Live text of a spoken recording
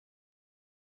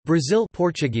Brazil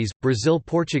Portuguese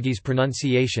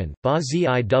pronunciation,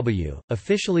 BA-ZIW,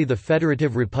 officially the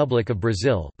Federative Republic of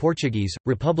Brazil Portuguese,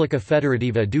 República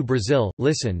Federativa do Brasil,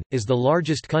 listen, is the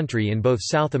largest country in both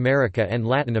South America and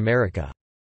Latin America.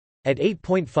 At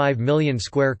 8.5 million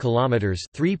square kilometers,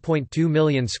 3.2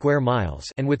 million square miles,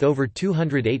 and with over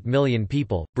 208 million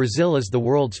people, Brazil is the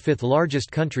world's fifth largest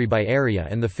country by area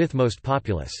and the fifth most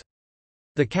populous.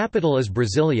 The capital is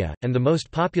Brasilia, and the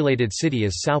most populated city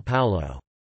is São Paulo.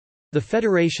 The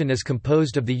federation is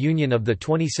composed of the union of the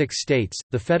 26 states,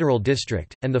 the federal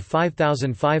district, and the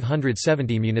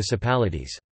 5,570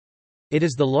 municipalities. It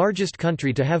is the largest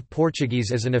country to have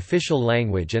Portuguese as an official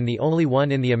language and the only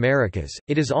one in the Americas.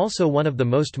 It is also one of the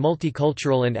most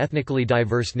multicultural and ethnically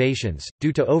diverse nations,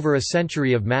 due to over a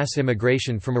century of mass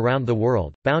immigration from around the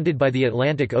world. Bounded by the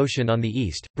Atlantic Ocean on the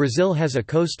east, Brazil has a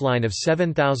coastline of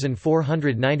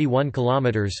 7,491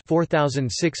 kilometers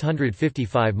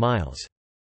 (4,655 miles).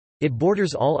 It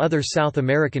borders all other South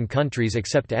American countries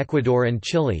except Ecuador and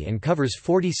Chile and covers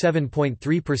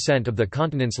 47.3% of the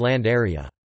continent's land area.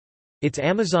 Its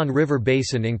Amazon River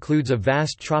basin includes a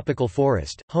vast tropical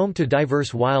forest, home to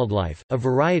diverse wildlife, a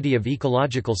variety of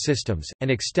ecological systems,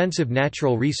 and extensive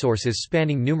natural resources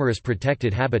spanning numerous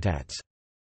protected habitats.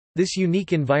 This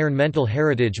unique environmental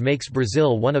heritage makes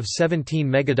Brazil one of 17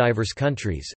 megadiverse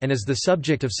countries, and is the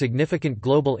subject of significant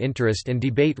global interest and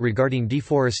debate regarding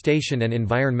deforestation and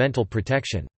environmental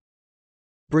protection.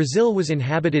 Brazil was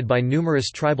inhabited by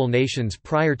numerous tribal nations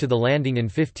prior to the landing in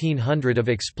 1500 of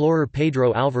explorer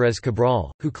Pedro Álvares Cabral,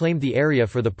 who claimed the area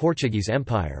for the Portuguese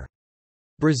Empire.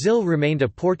 Brazil remained a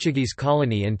Portuguese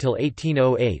colony until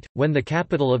 1808, when the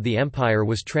capital of the empire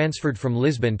was transferred from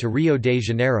Lisbon to Rio de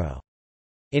Janeiro.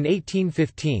 In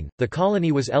 1815, the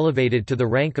colony was elevated to the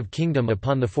rank of kingdom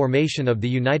upon the formation of the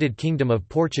United Kingdom of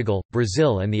Portugal,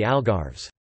 Brazil and the Algarves.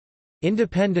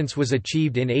 Independence was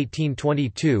achieved in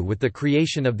 1822 with the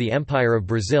creation of the Empire of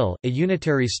Brazil, a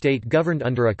unitary state governed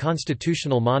under a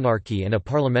constitutional monarchy and a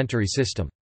parliamentary system.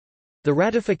 The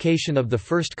ratification of the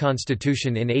first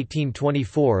constitution in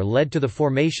 1824 led to the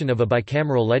formation of a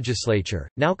bicameral legislature,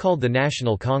 now called the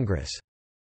National Congress.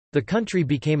 The country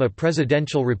became a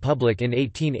presidential republic in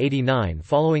 1889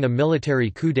 following a military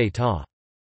coup d'état.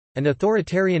 An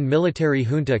authoritarian military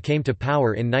junta came to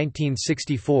power in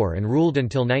 1964 and ruled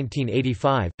until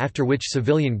 1985, after which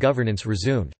civilian governance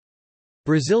resumed.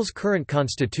 Brazil's current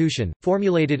constitution,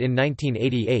 formulated in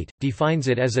 1988, defines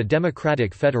it as a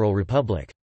democratic federal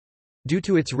republic. Due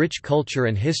to its rich culture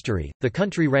and history, the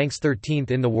country ranks 13th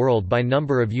in the world by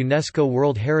number of UNESCO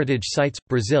World Heritage Sites.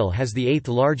 Brazil has the 8th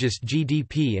largest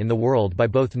GDP in the world by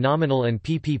both nominal and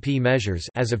PPP measures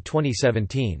as of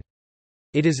 2017.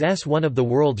 It is one of the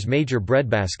world's major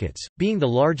breadbaskets, being the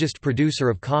largest producer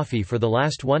of coffee for the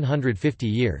last 150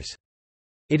 years.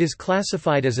 It is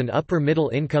classified as an upper-middle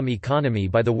income economy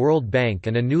by the World Bank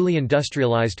and a newly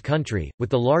industrialized country,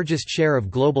 with the largest share of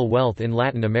global wealth in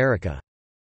Latin America.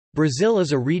 Brazil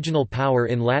is a regional power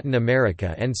in Latin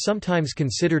America and sometimes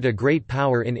considered a great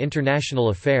power in international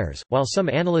affairs, while some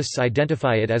analysts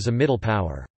identify it as a middle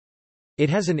power. It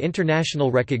has an international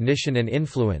recognition and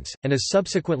influence, and is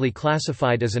subsequently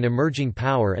classified as an emerging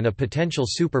power and a potential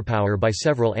superpower by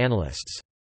several analysts.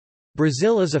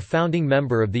 Brazil is a founding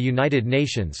member of the United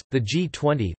Nations, the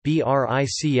G20,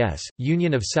 BRICS,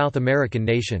 Union of South American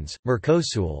Nations,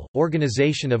 Mercosul,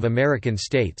 Organization of American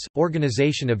States,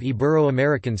 Organization of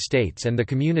Ibero-American States and the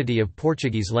Community of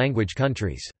Portuguese-language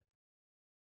countries.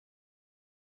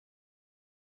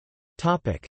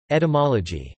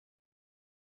 Etymology.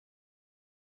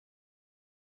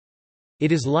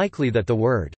 It is likely that the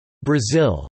word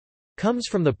Brazil comes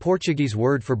from the Portuguese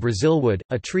word for Brazilwood,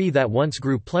 a tree that once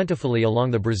grew plentifully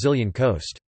along the Brazilian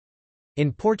coast.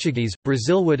 In Portuguese,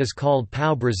 Brazilwood is called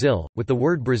pau-brasil, with the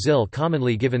word Brazil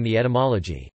commonly given the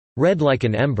etymology, red like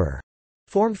an ember,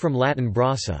 formed from Latin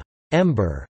brasa,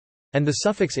 ember, and the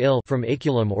suffix il from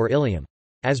iculum or ilium.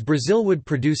 As Brazilwood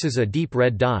produces a deep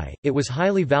red dye, it was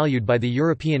highly valued by the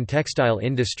European textile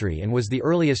industry and was the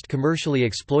earliest commercially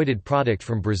exploited product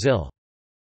from Brazil.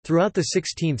 Throughout the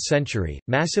 16th century,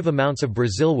 massive amounts of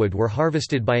Brazilwood were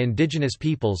harvested by indigenous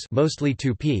peoples, mostly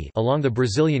Tupi, along the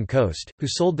Brazilian coast, who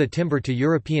sold the timber to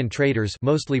European traders,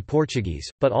 mostly Portuguese,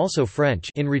 but also French,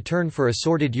 in return for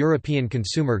assorted European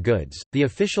consumer goods. The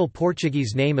official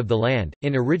Portuguese name of the land,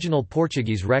 in original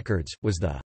Portuguese records, was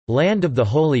the Land of the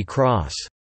Holy Cross,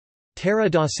 Terra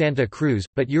da Santa Cruz,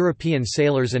 but European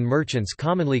sailors and merchants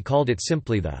commonly called it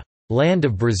simply the Land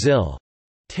of Brazil,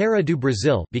 Terra do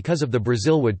Brasil, because of the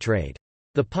Brazilwood trade.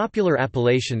 The popular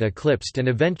appellation eclipsed and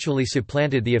eventually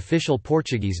supplanted the official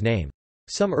Portuguese name.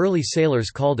 Some early sailors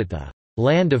called it the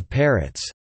Land of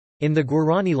Parrots, In the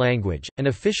Guarani language, an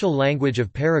official language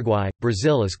of Paraguay,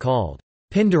 Brazil is called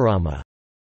Pindorama.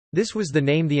 This was the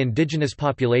name the indigenous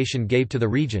population gave to the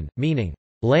region, meaning,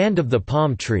 "land of the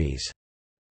palm trees."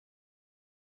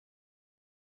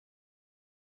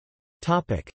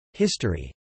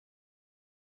 History.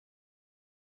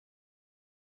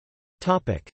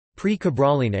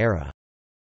 Pre-Cabraline era.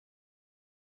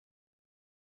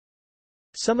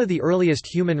 Some of the earliest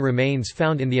human remains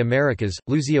found in the Americas,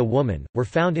 Luzia woman, were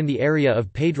found in the area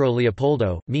of Pedro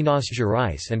Leopoldo, Minas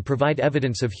Gerais and provide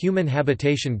evidence of human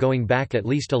habitation going back at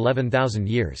least 11,000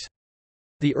 years.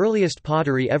 The earliest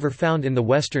pottery ever found in the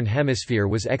Western Hemisphere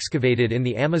was excavated in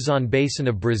the Amazon basin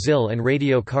of Brazil and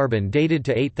radiocarbon dated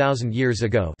to 8,000 years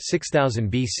ago 6000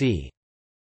 BC.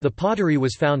 The pottery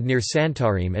was found near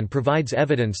Santarém and provides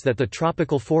evidence that the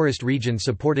tropical forest region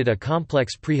supported a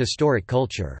complex prehistoric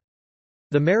culture.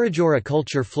 The Marajora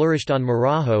culture flourished on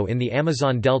Marajo in the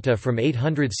Amazon Delta from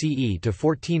 800 CE to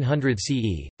 1400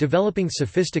 CE, developing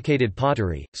sophisticated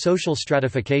pottery, social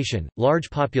stratification, large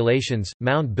populations,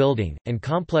 mound building, and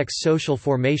complex social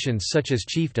formations such as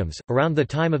chiefdoms. Around the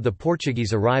time of the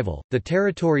Portuguese arrival, the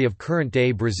territory of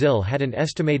current-day Brazil had an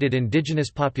estimated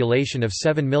indigenous population of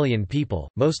 7 million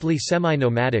people, mostly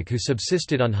semi-nomadic who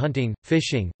subsisted on hunting,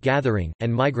 fishing, gathering,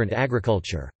 and migrant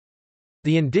agriculture.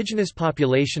 The indigenous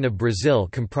population of Brazil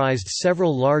comprised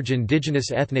several large indigenous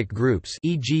ethnic groups,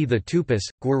 e.g. the Tupis,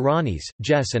 Guaranis,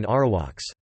 Jess and Arawaks.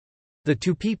 The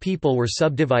Tupi people were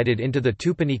subdivided into the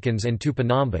Tupanicans and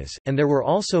Tupinambas, and there were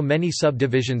also many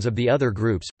subdivisions of the other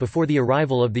groups. Before the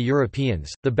arrival of the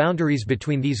Europeans, the boundaries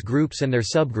between these groups and their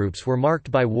subgroups were marked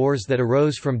by wars that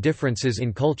arose from differences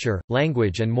in culture,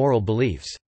 language and moral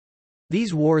beliefs.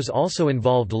 These wars also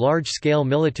involved large-scale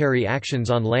military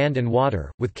actions on land and water,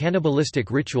 with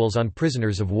cannibalistic rituals on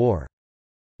prisoners of war.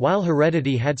 While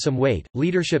heredity had some weight,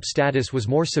 leadership status was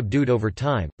more subdued over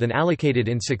time, than allocated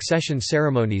in succession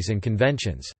ceremonies and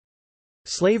conventions.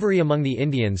 Slavery among the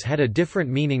Indians had a different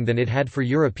meaning than it had for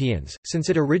Europeans, since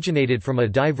it originated from a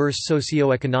diverse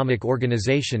socio-economic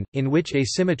organization, in which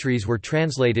asymmetries were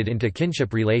translated into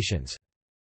kinship relations.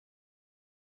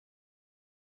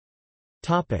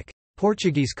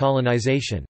 Portuguese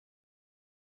colonization.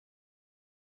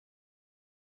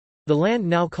 The land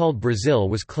now called Brazil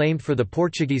was claimed for the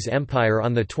Portuguese Empire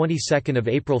on the 22nd of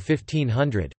April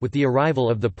 1500, with the arrival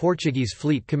of the Portuguese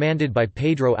fleet commanded by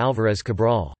Pedro Álvares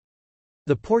Cabral.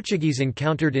 The Portuguese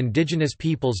encountered indigenous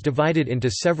peoples divided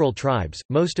into several tribes,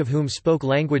 most of whom spoke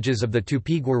languages of the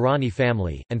Tupi-Guarani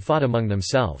family, and fought among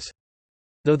themselves.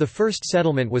 Though the first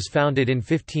settlement was founded in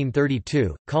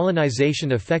 1532,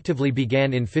 colonization effectively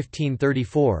began in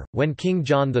 1534, when King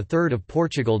John III of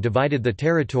Portugal divided the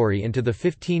territory into the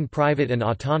 15 private and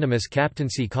autonomous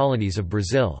captaincy colonies of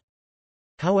Brazil.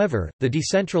 However, the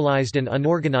decentralized and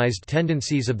unorganized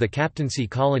tendencies of the captaincy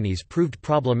colonies proved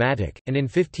problematic, and in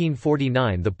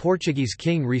 1549 the Portuguese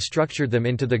king restructured them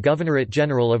into the Governorate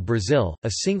General of Brazil,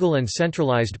 a single and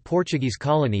centralized Portuguese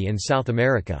colony in South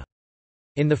America.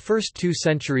 In the first 2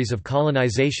 centuries of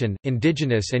colonization,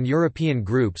 indigenous and European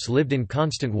groups lived in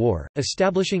constant war,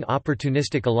 establishing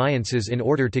opportunistic alliances in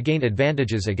order to gain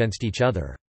advantages against each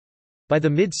other. By the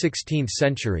mid-16th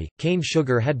century, cane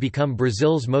sugar had become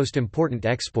Brazil's most important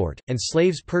export, and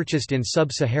slaves purchased in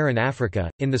sub-Saharan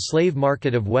Africa, in the slave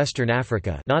market of Western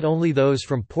Africa, not only those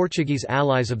from Portuguese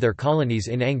allies of their colonies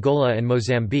in Angola and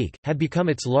Mozambique, had become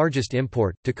its largest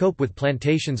import, to cope with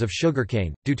plantations of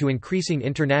sugarcane, due to increasing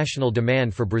international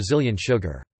demand for Brazilian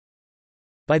sugar.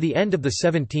 By the end of the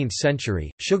 17th century,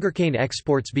 sugarcane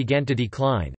exports began to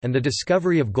decline, and the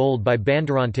discovery of gold by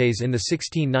Bandeirantes in the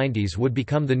 1690s would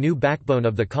become the new backbone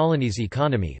of the colony's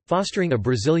economy, fostering a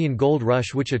Brazilian gold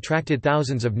rush which attracted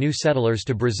thousands of new settlers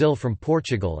to Brazil from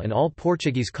Portugal and all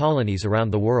Portuguese colonies around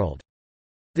the world.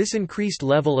 This increased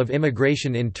level of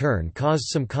immigration in turn caused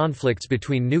some conflicts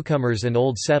between newcomers and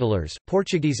old settlers.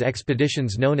 Portuguese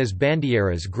expeditions known as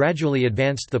bandeeiras gradually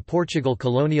advanced the Portugal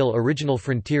colonial original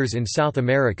frontiers in South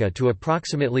America to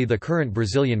approximately the current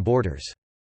Brazilian borders.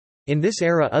 In this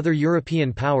era other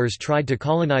European powers tried to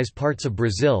colonize parts of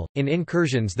Brazil, in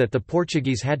incursions that the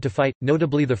Portuguese had to fight,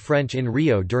 notably the French in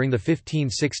Rio during the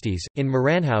 1560s, in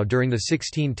Maranhão during the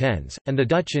 1610s, and the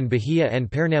Dutch in Bahia and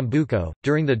Pernambuco,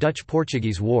 during the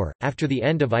Dutch-Portuguese War. After the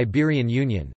end of Iberian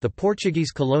Union, the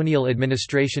Portuguese colonial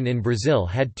administration in Brazil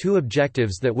had 2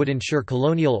 objectives that would ensure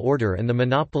colonial order and the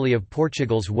monopoly of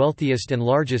Portugal's wealthiest and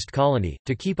largest colony,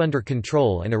 to keep under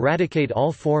control and eradicate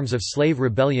all forms of slave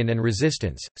rebellion and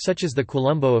resistance, such as the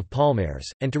Quilombo of Palmares,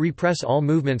 and to repress all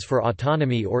movements for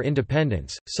autonomy or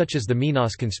independence, such as the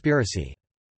Minas Conspiracy.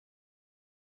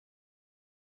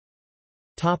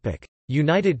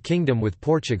 United Kingdom with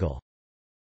Portugal.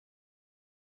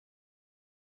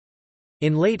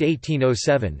 In late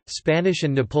 1807, Spanish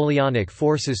and Napoleonic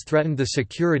forces threatened the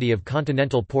security of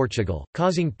continental Portugal,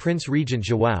 causing Prince Regent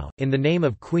João, in the name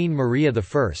of Queen Maria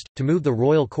I, to move the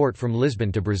royal court from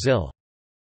Lisbon to Brazil.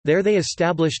 There they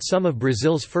established some of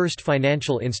Brazil's first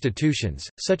financial institutions,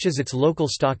 such as its local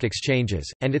stock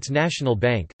exchanges, and its national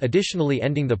bank, additionally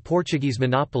ending the Portuguese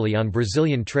monopoly on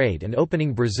Brazilian trade and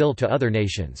opening Brazil to other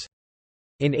nations.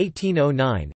 In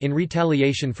 1809, in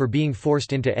retaliation for being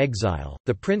forced into exile,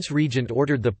 the Prince Regent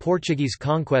ordered the Portuguese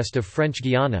conquest of French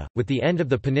Guiana. With the end of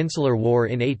the Peninsular War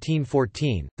in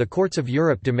 1814, the courts of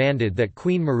Europe demanded that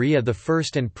Queen Maria I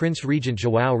and Prince Regent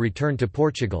João return to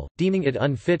Portugal, deeming it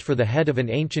unfit for the head of an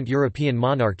ancient European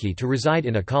monarchy to reside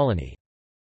in a colony.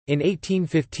 In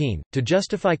 1815, to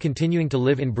justify continuing to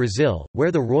live in Brazil,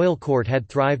 where the royal court had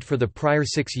thrived for the prior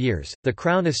 6 years, the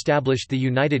Crown established the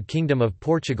United Kingdom of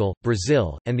Portugal,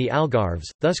 Brazil, and the Algarves,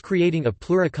 thus creating a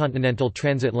pluricontinental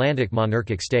transatlantic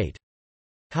monarchic state.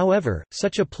 However,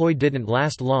 such a ploy didn't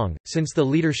last long, since the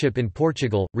leadership in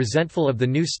Portugal, resentful of the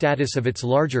new status of its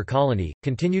larger colony,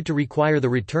 continued to require the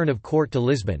return of court to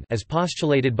Lisbon as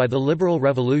postulated by the Liberal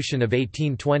Revolution of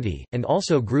 1820, and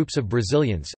also groups of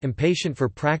Brazilians, impatient for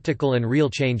practical and real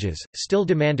changes, still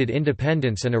demanded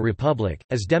independence and a republic,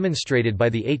 as demonstrated by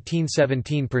the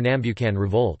 1817 Pernambucan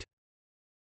Revolt.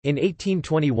 In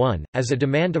 1821, as a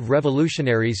demand of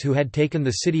revolutionaries who had taken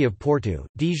the city of Porto,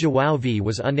 D. João V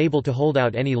was unable to hold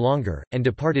out any longer, and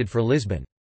departed for Lisbon.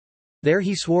 There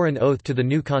he swore an oath to the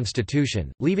new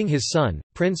constitution, leaving his son,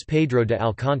 Prince Pedro de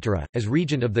Alcântara, as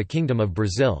regent of the Kingdom of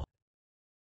Brazil.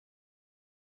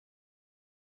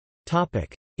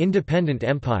 Independent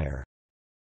empire.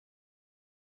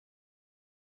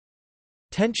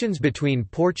 Tensions between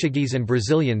Portuguese and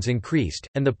Brazilians increased,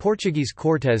 and the Portuguese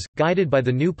Cortes, guided by the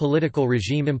new political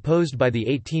regime imposed by the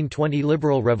 1820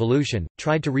 Liberal Revolution,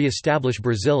 tried to re-establish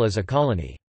Brazil as a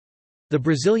colony. The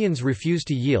Brazilians refused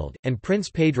to yield, and Prince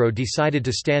Pedro decided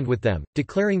to stand with them,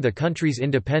 declaring the country's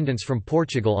independence from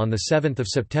Portugal on 7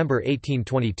 September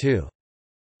 1822.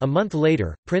 A month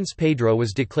later, Prince Pedro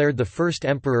was declared the first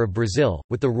emperor of Brazil,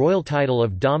 with the royal title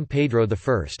of Dom Pedro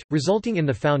I, resulting in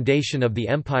the foundation of the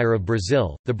Empire of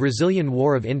Brazil. The Brazilian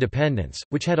War of Independence,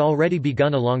 which had already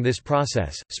begun along this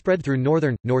process, spread through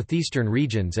northern, northeastern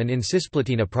regions and in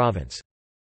Cisplatina province.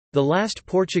 The last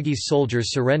Portuguese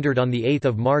soldiers surrendered on 8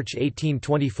 March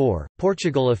 1824.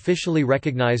 Portugal officially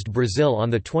recognized Brazil on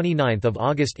 29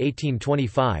 August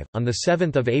 1825. On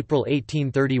 7 April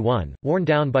 1831, worn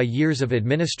down by years of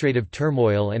administrative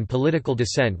turmoil and political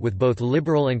dissent with both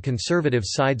liberal and conservative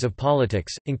sides of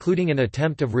politics, including an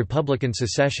attempt of republican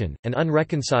secession, and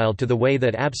unreconciled to the way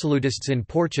that absolutists in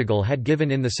Portugal had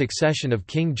given in the succession of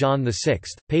King John VI,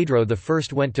 Pedro I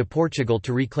went to Portugal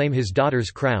to reclaim his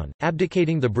daughter's crown,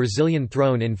 abdicating the Brazilian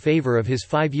throne in favor of his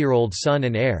 5-year-old son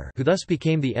and heir, who thus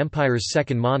became the empire's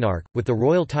second monarch, with the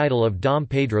royal title of Dom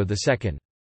Pedro II.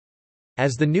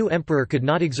 As the new emperor could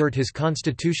not exert his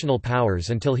constitutional powers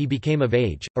until he became of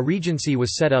age, a regency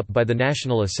was set up by the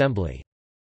National Assembly.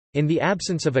 In the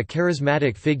absence of a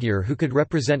charismatic figure who could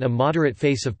represent a moderate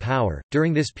face of power,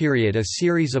 during this period a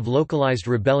series of localized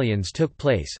rebellions took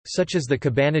place, such as the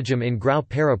Cabanagem in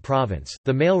Grão-Pará province,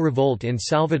 the Male Revolt in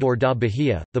Salvador da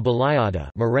Bahia, the Balaiada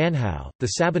Maranhão,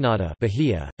 the Sabanada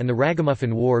Bahia, and the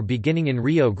Ragamuffin War beginning in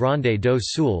Rio Grande do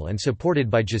Sul and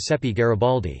supported by Giuseppe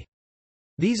Garibaldi.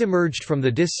 These emerged from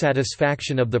the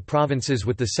dissatisfaction of the provinces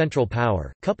with the central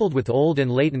power, coupled with old and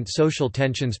latent social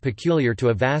tensions peculiar to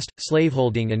a vast,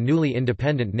 slaveholding and newly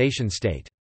independent nation-state.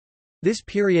 This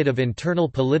period of internal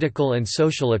political and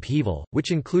social upheaval, which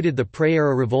included the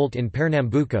Praieira Revolt in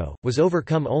Pernambuco, was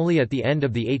overcome only at the end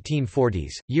of the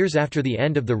 1840s, years after the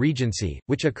end of the Regency,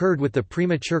 which occurred with the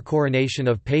premature coronation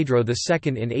of Pedro II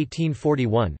in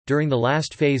 1841. During the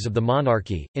last phase of the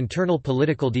monarchy, internal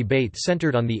political debate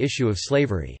centered on the issue of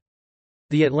slavery.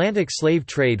 The Atlantic slave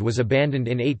trade was abandoned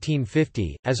in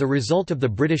 1850, as a result of the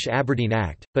British Aberdeen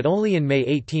Act, but only in May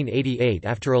 1888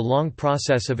 after a long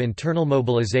process of internal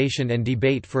mobilization and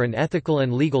debate for an ethical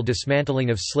and legal dismantling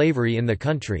of slavery in the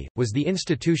country, was the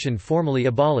institution formally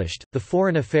abolished. The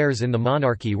foreign affairs in the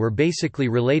monarchy were basically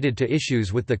related to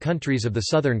issues with the countries of the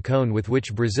Southern Cone with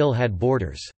which Brazil had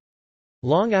borders.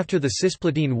 Long after the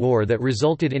Cisplatin War that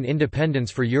resulted in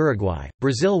independence for Uruguay,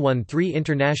 Brazil won 3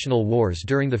 international wars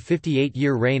during the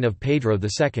 58-year reign of Pedro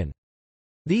II.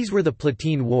 These were the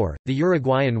Platine War, the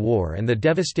Uruguayan War and the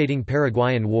devastating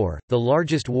Paraguayan War, the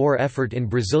largest war effort in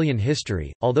Brazilian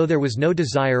history. Although there was no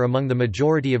desire among the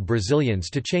majority of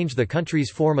Brazilians to change the country's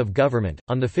form of government,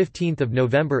 on 15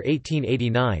 November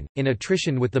 1889, in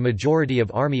attrition with the majority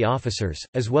of army officers,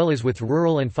 as well as with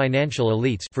rural and financial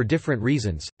elites for different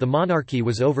reasons, the monarchy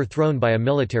was overthrown by a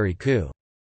military coup.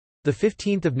 The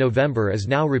 15th of November is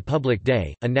now Republic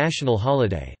Day, a national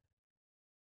holiday.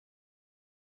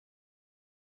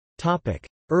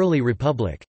 Early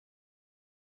Republic.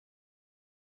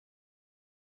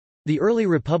 The early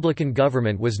Republican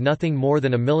government was nothing more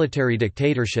than a military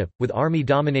dictatorship, with army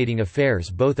dominating affairs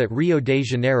both at Rio de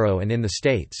Janeiro and in the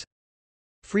States.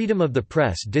 Freedom of the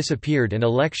press disappeared and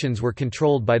elections were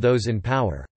controlled by those in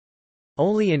power.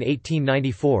 Only in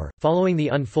 1894, following the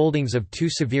unfoldings of two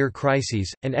severe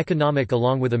crises, an economic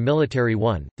along with a military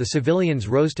one, the civilians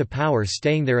rose to power,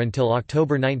 staying there until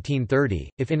October 1930.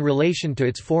 If in relation to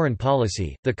its foreign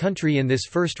policy, the country in this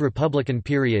first Republican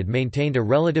period maintained a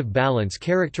relative balance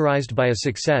characterized by a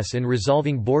success in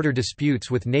resolving border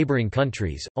disputes with neighboring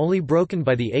countries, only broken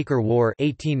by the Acre War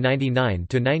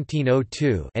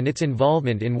 (1899–1902) and its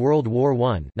involvement in World War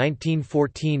I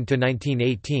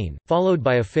 (1914–1918), followed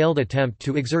by a failed attempt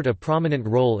to exert a prominent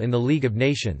role in the League of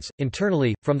Nations.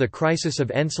 Internally, from the crisis of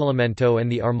Ensalamento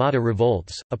and the Armada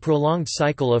revolts, a prolonged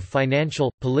cycle of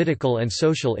financial, political and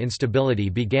social instability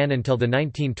began until the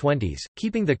 1920s,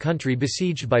 keeping the country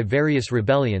besieged by various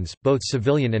rebellions, both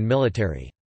civilian and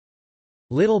military.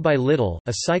 Little by little,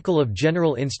 a cycle of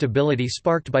general instability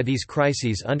sparked by these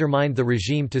crises undermined the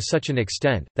regime to such an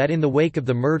extent, that in the wake of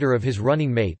the murder of his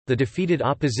running mate, the defeated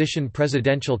opposition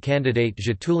presidential candidate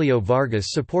Getúlio Vargas,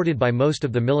 supported by most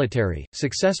of the military,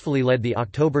 successfully led the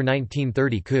October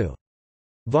 1930 coup.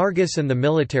 Vargas and the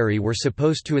military were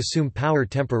supposed to assume power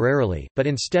temporarily, but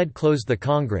instead closed the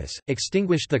Congress,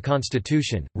 extinguished the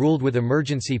Constitution, ruled with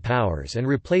emergency powers, and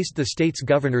replaced the state's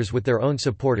governors with their own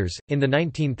supporters. In the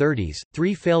 1930s,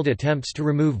 three failed attempts to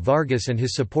remove Vargas and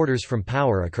his supporters from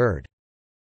power occurred.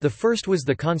 The first was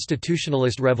the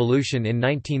Constitutionalist Revolution in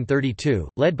 1932,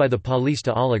 led by the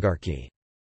Paulista oligarchy.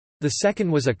 The second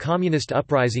was a communist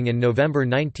uprising in November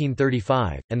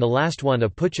 1935, and the last one a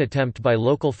putsch attempt by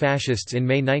local fascists in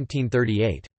May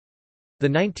 1938. The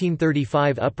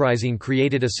 1935 uprising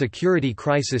created a security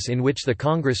crisis in which the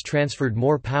Congress transferred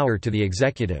more power to the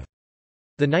executive.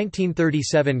 The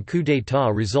 1937 coup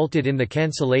d'état resulted in the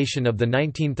cancellation of the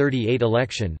 1938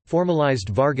 election, formalized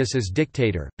Vargas as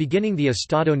dictator, beginning the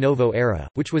Estado Novo era,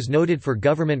 which was noted for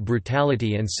government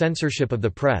brutality and censorship of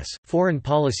the press. Foreign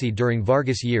policy during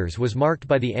Vargas' years was marked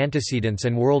by the antecedents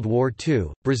and World War II.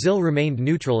 Brazil remained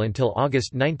neutral until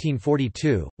August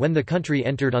 1942, when the country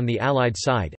entered on the Allied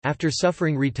side, after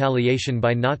suffering retaliation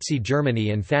by Nazi Germany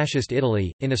and Fascist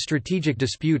Italy, in a strategic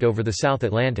dispute over the South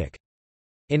Atlantic.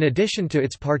 In addition to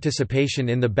its participation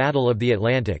in the Battle of the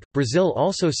Atlantic, Brazil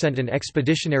also sent an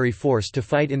expeditionary force to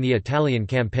fight in the Italian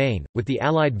campaign. With the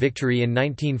Allied victory in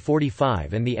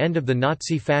 1945 and the end of the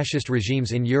Nazi-fascist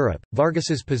regimes in Europe,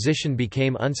 Vargas's position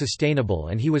became unsustainable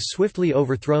and he was swiftly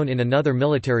overthrown in another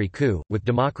military coup, with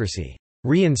democracy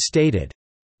reinstated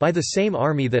by the same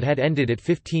army that had ended it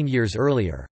 15 years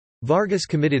earlier. Vargas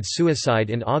committed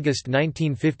suicide in August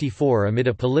 1954 amid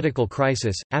a political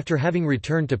crisis, after having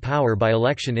returned to power by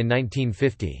election in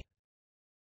 1950.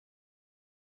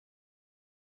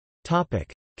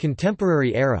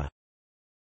 Contemporary era.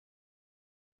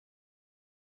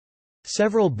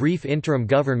 Several brief interim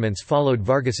governments followed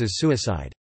Vargas's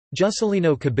suicide.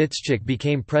 Juscelino Kubitschek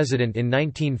became president in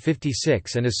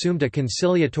 1956 and assumed a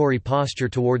conciliatory posture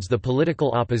towards the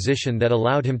political opposition that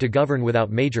allowed him to govern without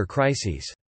major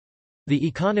crises. The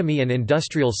economy and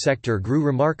industrial sector grew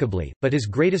remarkably, but his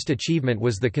greatest achievement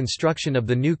was the construction of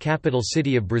the new capital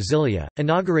city of Brasília,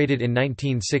 inaugurated in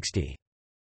 1960.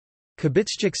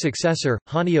 Kubitschek's successor,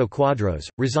 Jânio Quadros,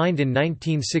 resigned in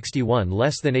 1961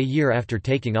 less than a year after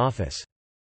taking office.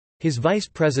 His vice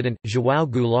president, João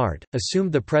Goulart,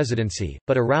 assumed the presidency,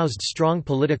 but aroused strong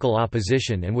political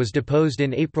opposition and was deposed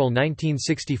in April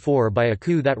 1964 by a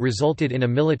coup that resulted in a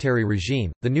military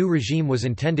regime. The new regime was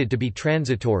intended to be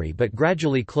transitory but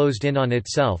gradually closed in on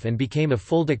itself and became a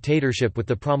full dictatorship with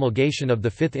the promulgation of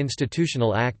the Fifth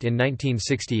Institutional Act in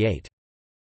 1968.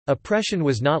 Oppression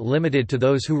was not limited to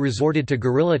those who resorted to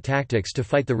guerrilla tactics to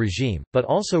fight the regime, but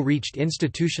also reached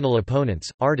institutional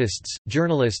opponents, artists,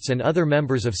 journalists and other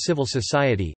members of civil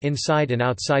society, inside and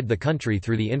outside the country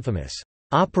through the infamous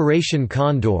Operation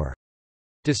Condor.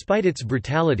 Despite its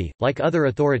brutality, like other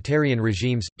authoritarian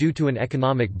regimes, due to an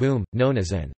economic boom, known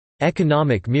as an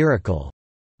economic miracle,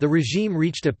 The regime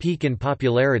reached a peak in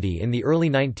popularity in the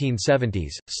early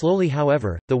 1970s, slowly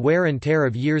however, the wear and tear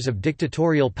of years of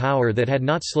dictatorial power that had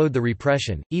not slowed the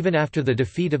repression, even after the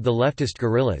defeat of the leftist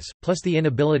guerrillas, plus the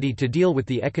inability to deal with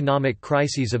the economic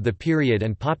crises of the period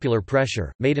and popular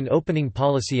pressure, made an opening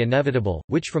policy inevitable,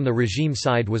 which from the regime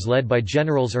side was led by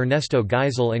Generals Ernesto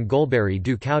Geisel and Golbery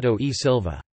do Couto e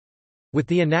Silva. With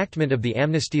the enactment of the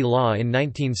amnesty law in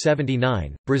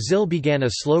 1979, Brazil began a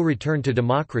slow return to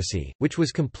democracy, which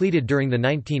was completed during the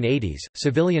 1980s.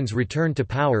 Civilians returned to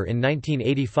power in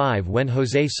 1985 when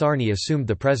José Sarney assumed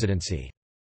the presidency.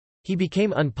 He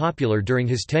became unpopular during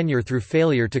his tenure through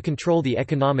failure to control the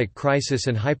economic crisis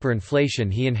and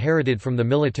hyperinflation he inherited from the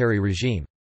military regime.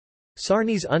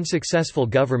 Sarney's unsuccessful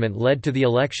government led to the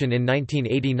election in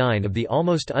 1989 of the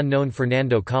almost unknown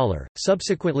Fernando Collor,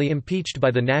 subsequently impeached by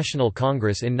the National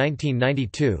Congress in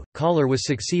 1992. Collor was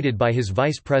succeeded by his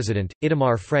vice president,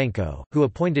 Itamar Franco, who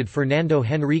appointed Fernando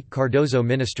Henrique Cardoso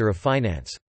Minister of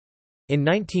Finance. In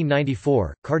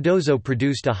 1994, Cardoso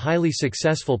produced a highly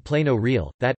successful Plano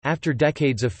Real, that, after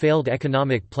decades of failed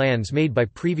economic plans made by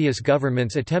previous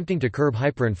governments attempting to curb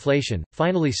hyperinflation,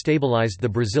 finally stabilized the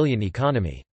Brazilian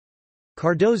economy.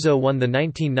 Cardoso won the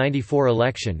 1994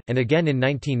 election, and again in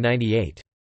 1998.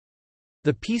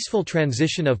 The peaceful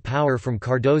transition of power from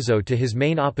Cardoso to his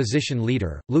main opposition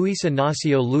leader, Luiz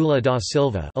Inácio Lula da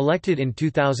Silva, elected in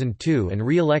 2002 and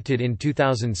re-elected in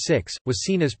 2006, was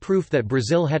seen as proof that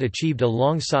Brazil had achieved a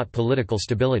long-sought political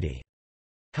stability.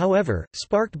 However,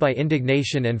 sparked by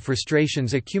indignation and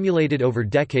frustrations accumulated over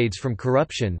decades from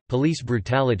corruption, police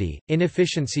brutality,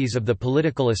 inefficiencies of the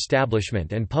political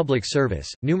establishment and public service,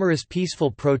 numerous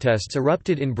peaceful protests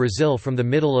erupted in Brazil from the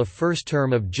middle of first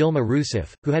term of Dilma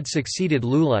Rousseff, who had succeeded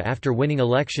Lula after winning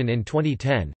election in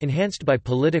 2010, enhanced by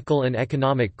political and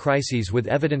economic crises with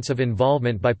evidence of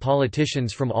involvement by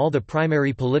politicians from all the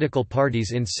primary political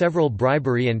parties in several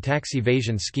bribery and tax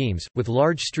evasion schemes, with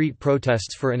large street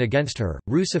protests for and against her.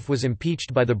 Rousseff was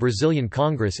impeached by the Brazilian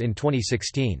Congress in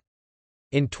 2016.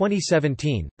 In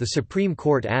 2017, the Supreme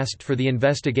Court asked for the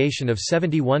investigation of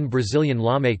 71 Brazilian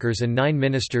lawmakers and 9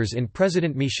 ministers in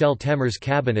President Michel Temer's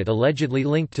cabinet allegedly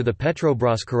linked to the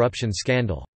Petrobras corruption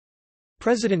scandal.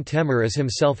 President Temer is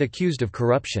himself accused of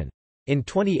corruption. In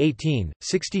 2018,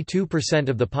 62%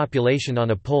 of the population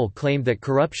on a poll claimed that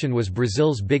corruption was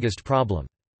Brazil's biggest problem.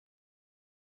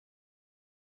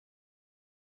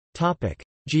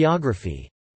 Geography.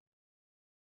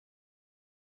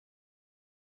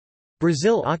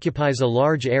 Brazil occupies a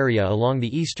large area along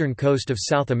the eastern coast of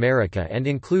South America and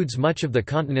includes much of the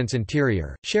continent's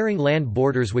interior, sharing land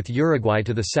borders with Uruguay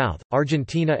to the south,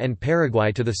 Argentina and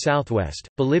Paraguay to the southwest,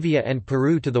 Bolivia and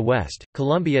Peru to the west,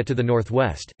 Colombia to the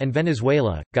northwest, and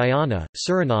Venezuela, Guyana,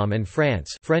 Suriname and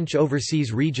France, French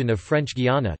overseas region of French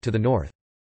Guiana, to the north.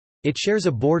 It shares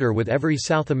a border with every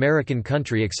South American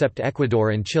country except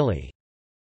Ecuador and Chile.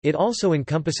 It also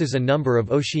encompasses a number of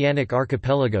oceanic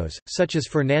archipelagos, such as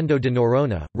Fernando de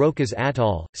Noronha, Roques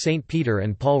Atoll, St. Peter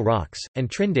and Paul Rocks, and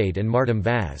Trindade and Martim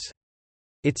Vaz.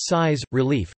 Its size,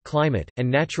 relief, climate, and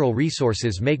natural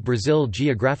resources make Brazil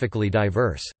geographically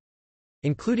diverse.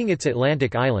 Including its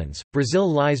Atlantic islands,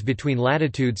 Brazil lies between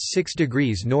latitudes 6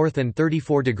 degrees north and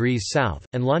 34 degrees south,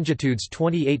 and longitudes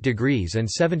 28 degrees and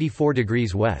 74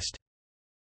 degrees west.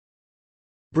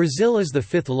 Brazil is the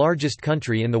fifth largest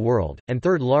country in the world, and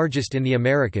third largest in the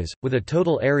Americas, with a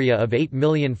total area of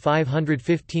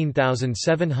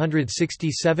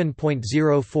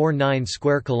 8,515,767.049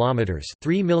 square kilometers,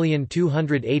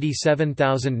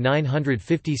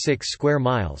 3,287,956 square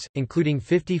miles, including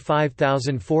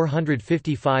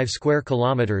 55,455 square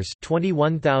kilometers,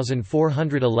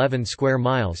 21,411 square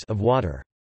miles of water.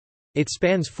 It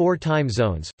spans 4 time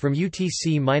zones, from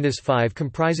UTC-5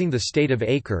 comprising the state of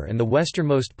Acre and the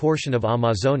westernmost portion of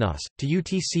Amazonas, to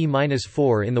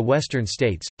UTC-4 in the western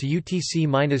states, to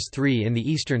UTC-3 in the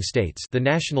eastern states, the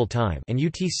national time, and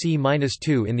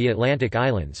UTC-2 in the Atlantic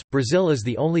Islands. Brazil is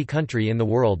the only country in the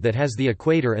world that has the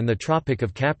equator and the Tropic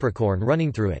of Capricorn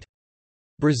running through it.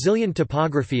 Brazilian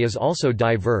topography is also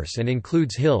diverse and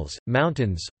includes hills,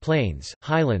 mountains, plains,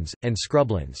 highlands, and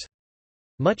scrublands.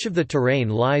 Much of the terrain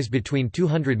lies between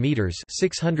 200 meters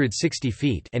 (660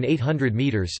 feet) and 800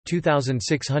 meters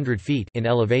 (2,600 feet) in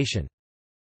elevation.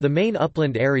 The main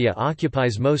upland area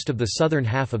occupies most of the southern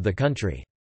half of the country.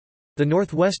 The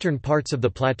northwestern parts of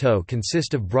the plateau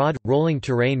consist of broad, rolling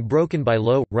terrain broken by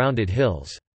low, rounded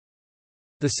hills.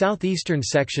 The southeastern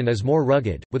section is more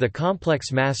rugged, with a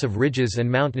complex mass of ridges and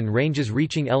mountain ranges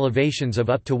reaching elevations of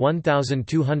up to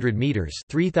 1,200 meters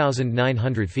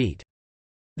 (3,900 feet).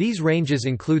 These ranges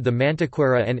include the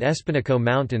Mantiqueira and Espinhaço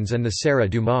Mountains and the Serra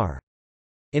do Mar.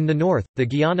 In the north, the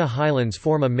Guiana highlands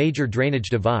form a major drainage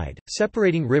divide,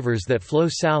 separating rivers that flow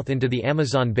south into the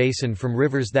Amazon basin from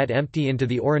rivers that empty into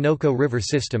the Orinoco River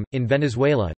system, in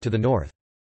Venezuela, to the north.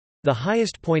 The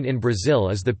highest point in Brazil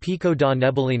is the Pico da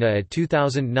Neblina at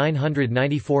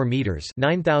 2,994 meters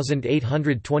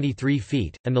 (9,823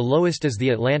 feet), and the lowest is the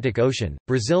Atlantic Ocean.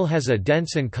 Brazil has a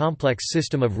dense and complex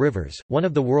system of rivers, one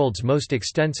of the world's most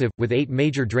extensive, with 8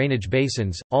 major drainage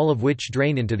basins, all of which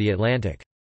drain into the Atlantic.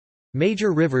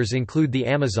 Major rivers include the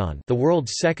Amazon, the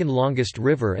world's second longest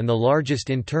river and the largest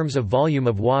in terms of volume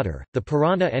of water, the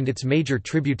Parana and its major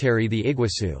tributary the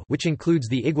Iguaçu, which includes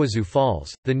the Iguaçu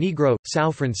Falls, the Negro,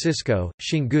 São Francisco,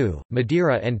 Xingu,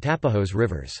 Madeira and Tapajós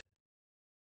rivers.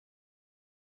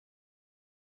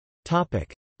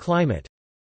 Topic: Climate.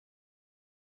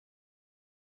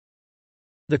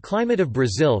 The climate of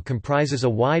Brazil comprises a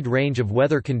wide range of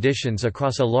weather conditions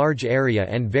across a large area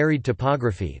and varied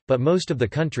topography, but most of the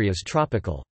country is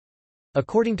tropical.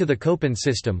 According to the Köppen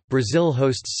system, Brazil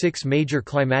hosts 6 major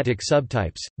climatic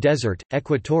subtypes: desert,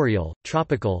 equatorial,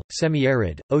 tropical,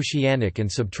 semi-arid, oceanic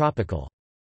and subtropical.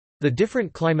 The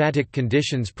different climatic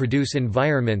conditions produce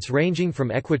environments ranging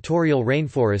from equatorial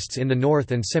rainforests in the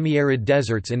north and semi-arid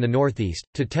deserts in the northeast,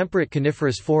 to temperate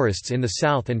coniferous forests in the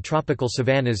south and tropical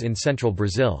savannas in central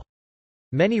Brazil.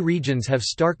 Many regions have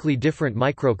starkly different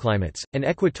microclimates. An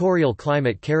equatorial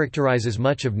climate characterizes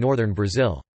much of northern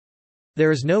Brazil.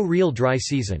 There is no real dry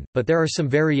season, but there are some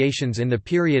variations in the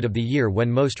period of the year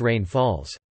when most rain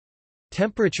falls.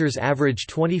 Temperatures average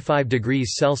 25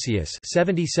 degrees Celsius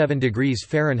 (77 degrees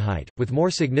Fahrenheit), with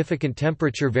more significant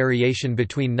temperature variation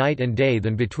between night and day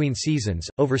than between seasons.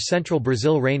 Over central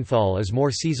Brazil, rainfall is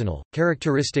more seasonal,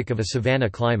 characteristic of a savanna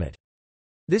climate.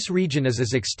 This region is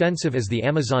as extensive as the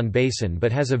Amazon basin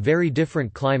but has a very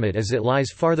different climate as it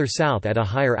lies farther south at a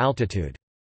higher altitude.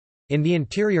 In the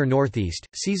interior northeast,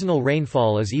 seasonal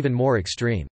rainfall is even more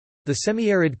extreme. The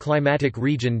semi-arid climatic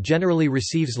region generally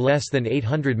receives less than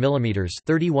 800 mm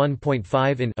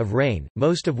 (31.5 in) of rain,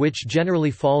 most of which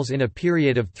generally falls in a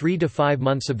period of 3 to 5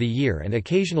 months of the year and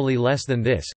occasionally less than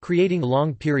this, creating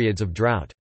long periods of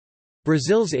drought.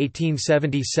 Brazil's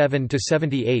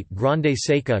 1877–78 Grande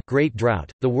Seca Great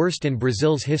Drought, the worst in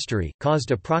Brazil's history, caused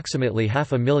approximately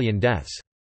 500,000 deaths.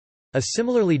 A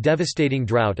similarly devastating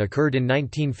drought occurred in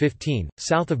 1915,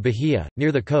 south of Bahia,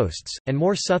 near the coasts, and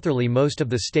more southerly most of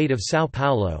the state of São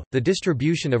Paulo. The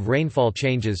distribution of rainfall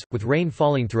changes, with rain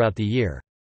falling throughout the year.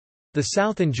 The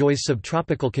south enjoys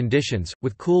subtropical conditions,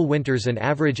 with cool winters and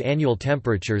average annual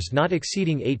temperatures not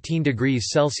exceeding 18 degrees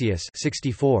Celsius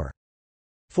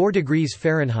 (64.4 degrees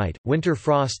Fahrenheit). Winter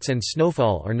frosts and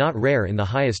snowfall are not rare in the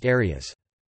highest areas.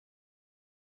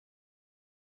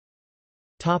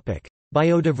 Topic: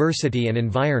 Biodiversity and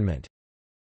environment.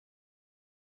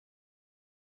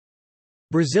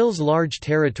 Brazil's large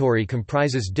territory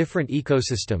comprises different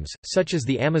ecosystems, such as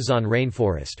the Amazon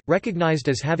rainforest, recognized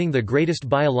as having the greatest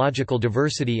biological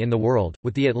diversity in the world,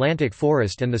 with the Atlantic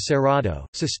forest and the Cerrado,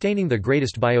 sustaining the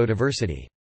greatest biodiversity.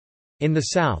 In the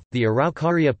south, the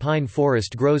Araucaria pine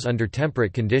forest grows under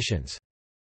temperate conditions.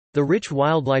 The rich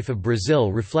wildlife of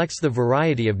Brazil reflects the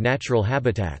variety of natural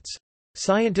habitats.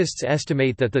 Scientists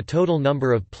estimate that the total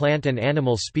number of plant and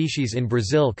animal species in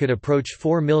Brazil could approach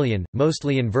 4 million,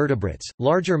 mostly invertebrates.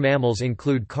 Larger mammals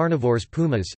include carnivores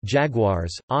pumas,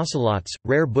 jaguars, ocelots,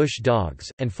 rare bush dogs,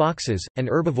 and foxes, and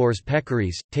herbivores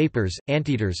peccaries, tapirs,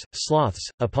 anteaters, sloths,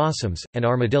 opossums, and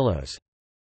armadillos.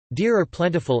 Deer are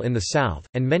plentiful in the south,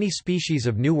 and many species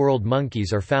of New World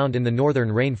monkeys are found in the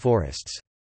northern rain forests.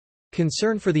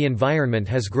 Concern for the environment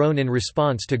has grown in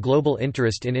response to global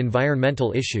interest in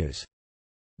environmental issues.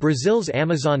 Brazil's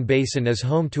Amazon basin is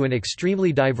home to an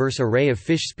extremely diverse array of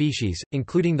fish species,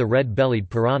 including the red-bellied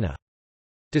piranha.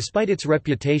 Despite its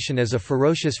reputation as a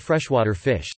ferocious freshwater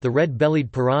fish, the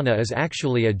red-bellied piranha is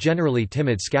actually a generally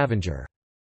timid scavenger.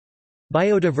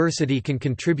 Biodiversity can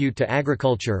contribute to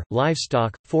agriculture,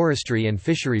 livestock, forestry and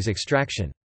fisheries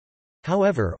extraction.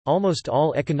 However, almost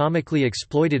all economically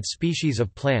exploited species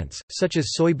of plants, such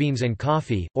as soybeans and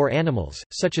coffee, or animals,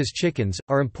 such as chickens,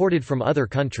 are imported from other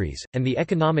countries, and the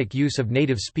economic use of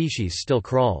native species still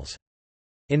crawls.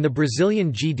 In the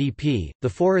Brazilian GDP, the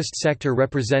forest sector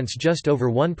represents just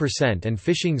over 1% and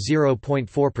fishing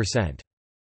 0.4%.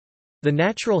 The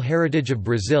natural heritage of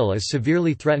Brazil is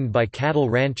severely threatened by cattle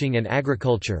ranching and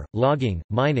agriculture, logging,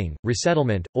 mining,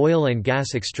 resettlement, oil and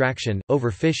gas extraction,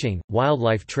 overfishing,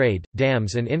 wildlife trade,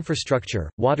 dams and infrastructure,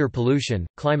 water pollution,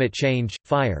 climate change,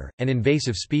 fire, and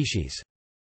invasive species.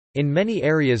 In many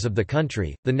areas of the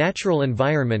country, the natural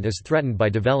environment is threatened by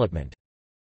development.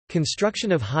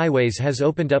 Construction of highways has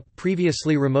opened up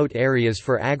previously remote areas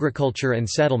for agriculture and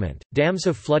settlement, dams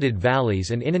have flooded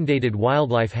valleys and inundated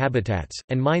wildlife habitats,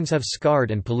 and mines have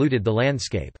scarred and polluted the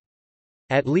landscape.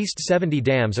 At least 70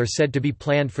 dams are said to be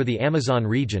planned for the Amazon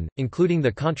region, including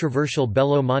the controversial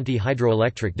Belo Monte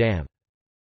hydroelectric dam.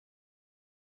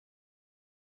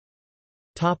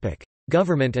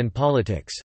 Government and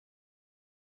politics.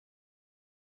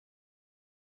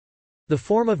 The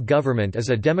form of government is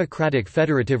a democratic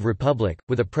federative republic,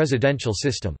 with a presidential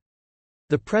system.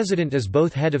 The president is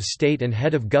both head of state and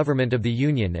head of government of the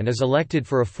Union and is elected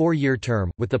for a 4-year term,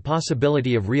 with the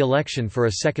possibility of re-election for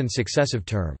a second successive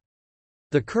term.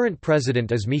 The current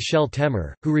president is Michel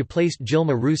Temer, who replaced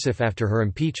Dilma Rousseff after her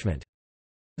impeachment.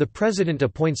 The president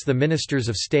appoints the ministers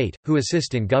of state, who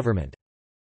assist in government.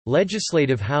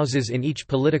 Legislative houses in each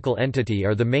political entity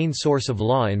are the main source of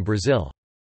law in Brazil.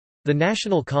 The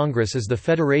National Congress is the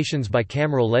federation's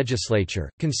bicameral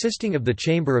legislature, consisting of the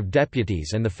Chamber of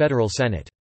Deputies and the Federal Senate.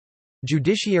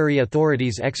 Judiciary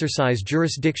authorities exercise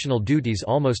jurisdictional duties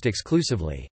almost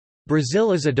exclusively.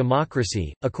 Brazil is a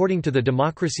democracy. According to the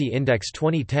Democracy Index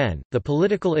 2010, the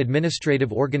political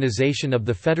administrative organization of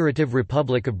the Federative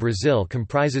Republic of Brazil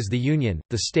comprises the Union,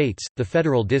 the states, the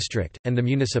Federal District, and the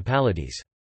municipalities.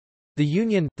 The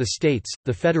Union, the states,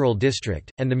 the Federal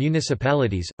District, and the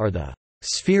municipalities are the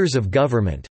spheres of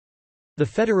government. The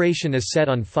federation is set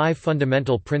on 5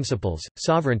 fundamental principles: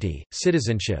 sovereignty,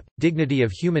 citizenship, dignity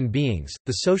of human beings,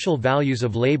 the social values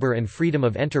of labor and freedom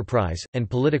of enterprise, and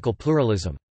political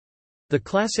pluralism. The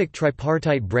classic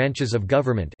tripartite branches of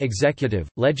government, executive,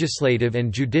 legislative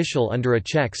and judicial under a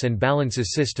checks and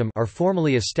balances system, are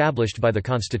formally established by the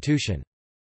Constitution.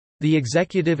 The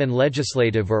executive and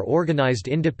legislative are organized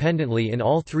independently in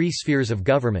all 3 spheres of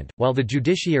government, while the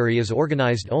judiciary is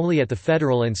organized only at the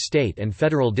federal and state and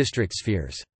federal district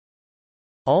spheres.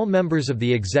 All members of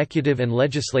the executive and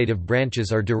legislative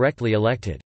branches are directly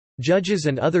elected. Judges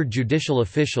and other judicial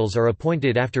officials are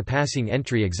appointed after passing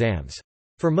entry exams.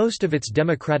 For most of its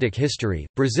democratic history,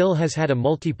 Brazil has had a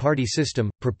multi-party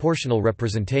system, proportional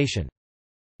representation.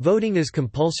 Voting is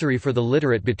compulsory for the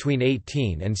literate between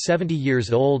 18 and 70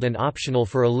 years old and optional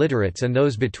for illiterates and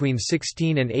those between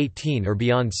 16 and 18 or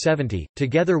beyond 70.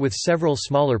 Together with several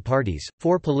smaller parties,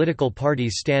 4 political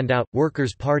parties stand out: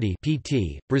 Workers' Party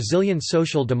 (PT), Brazilian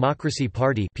Social Democracy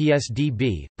Party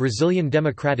 (PSDB), Brazilian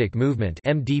Democratic Movement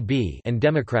 (MDB), and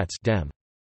Democrats (DEM).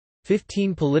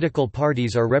 15 political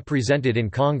parties are represented in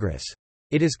Congress.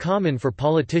 It is common for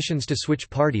politicians to switch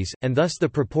parties, and thus the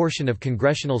proportion of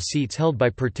congressional seats held by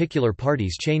particular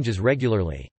parties changes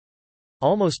regularly.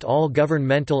 Almost all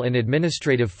governmental and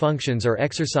administrative functions are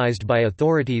exercised by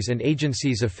authorities and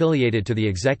agencies affiliated to the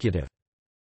executive.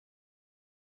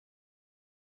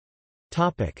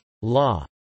 Law.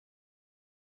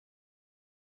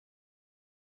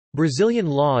 Brazilian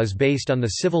law is based on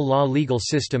the civil law legal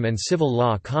system, and civil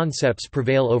law concepts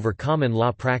prevail over common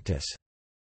law practice.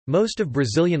 Most of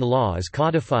Brazilian law is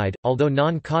codified, although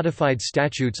non-codified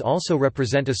statutes also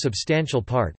represent a substantial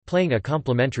part, playing a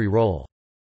complementary role.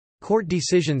 Court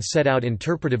decisions set out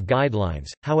interpretive guidelines,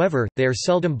 however, they are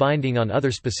seldom binding on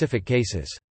other specific cases.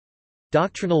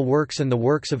 Doctrinal works and the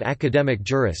works of academic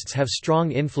jurists have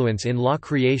strong influence in law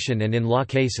creation and in law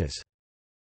cases.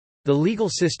 The legal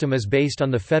system is based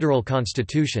on the Federal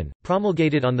Constitution,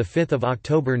 promulgated on 5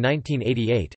 October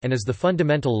 1988, and is the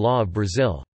fundamental law of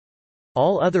Brazil.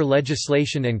 All other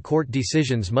legislation and court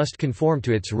decisions must conform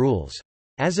to its rules.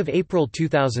 As of April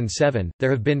 2007,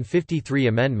 there have been 53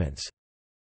 amendments.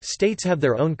 States have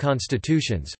their own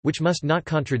constitutions, which must not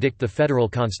contradict the federal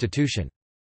constitution.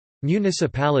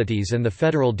 Municipalities and the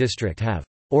federal district have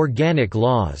organic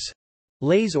laws,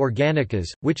 leis orgânicas,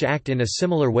 which act in a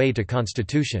similar way to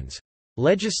constitutions.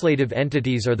 Legislative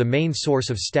entities are the main source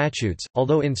of statutes,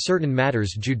 although in certain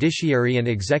matters judiciary and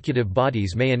executive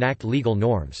bodies may enact legal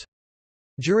norms.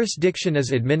 Jurisdiction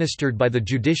is administered by the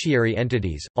judiciary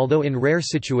entities, although in rare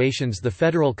situations the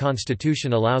federal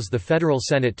constitution allows the federal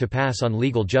Senate to pass on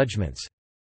legal judgments.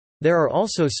 There are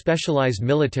also specialized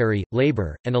military,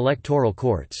 labor, and electoral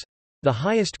courts. The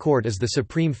highest court is the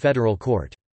Supreme Federal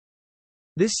Court.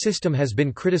 This system has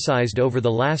been criticized over the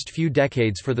last few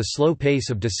decades for the slow pace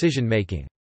of decision-making.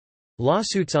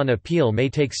 Lawsuits on appeal may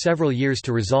take several years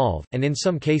to resolve, and in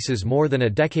some cases more than a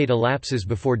decade elapses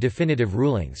before definitive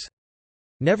rulings.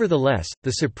 Nevertheless,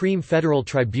 the Supreme Federal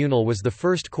Tribunal was the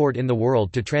first court in the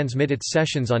world to transmit its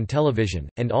sessions on television,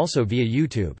 and also via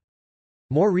YouTube.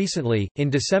 More recently, in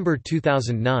December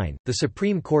 2009, the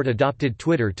Supreme Court adopted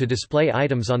Twitter to display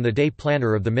items on the day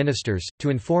planner of the ministers, to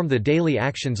inform the daily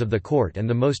actions of the court and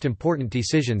the most important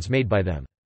decisions made by them.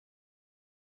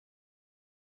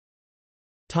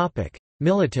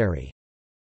 Military.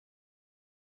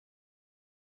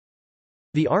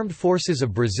 The armed forces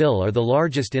of Brazil are the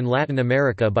largest in Latin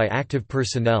America by active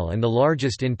personnel and the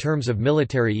largest in terms of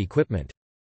military equipment.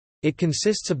 It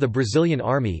consists of the Brazilian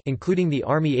Army, including the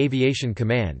Army Aviation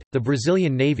Command, the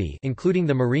Brazilian Navy, including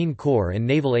the Marine Corps and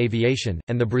Naval Aviation,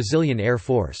 and the Brazilian Air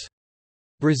Force.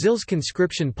 Brazil's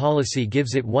conscription policy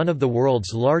gives it one of the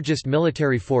world's largest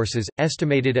military forces,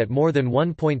 estimated at more than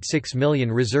 1.6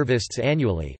 million reservists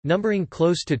annually, numbering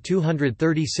close to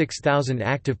 236,000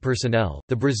 active personnel.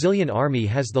 The Brazilian Army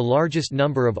has the largest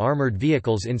number of armored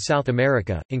vehicles in South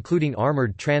America, including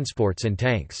armored transports and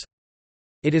tanks.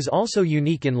 It is also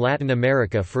unique in Latin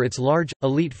America for its large,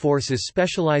 elite forces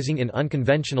specializing in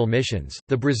unconventional missions,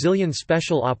 the Brazilian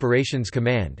Special Operations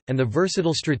Command, and the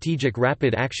versatile Strategic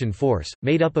Rapid Action Force,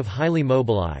 made up of highly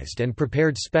mobilized and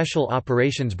prepared Special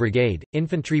Operations Brigade,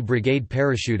 Infantry Brigade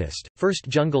Parachutist, 1st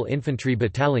Jungle Infantry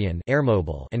Battalion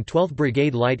Airmobile, and 12th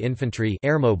Brigade Light Infantry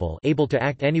Airmobile, able to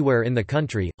act anywhere in the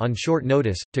country, on short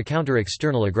notice, to counter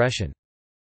external aggression.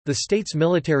 The state's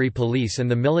military police and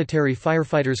the Military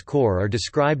Firefighters Corps are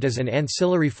described as an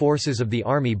ancillary forces of the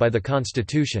Army by the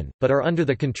Constitution, but are under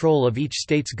the control of each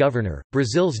state's governor.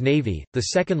 Brazil's Navy, the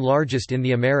second largest in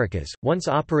the Americas, once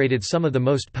operated some of the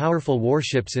most powerful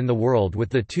warships in the world with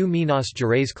the two Minas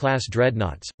Gerais-class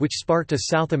dreadnoughts, which sparked a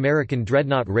South American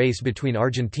dreadnought race between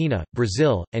Argentina,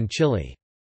 Brazil, and Chile.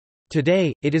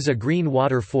 Today, it is a green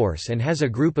water force and has a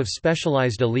group of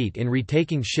specialized elite in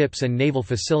retaking ships and naval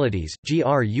facilities,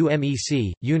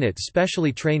 GRUMEC, unit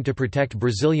specially trained to protect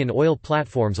Brazilian oil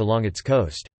platforms along its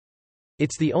coast.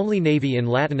 It's the only navy in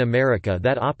Latin America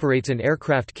that operates an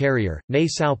aircraft carrier, NE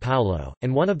São Paulo,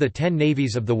 and one of the 10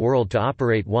 navies of the world to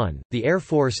operate one. The Air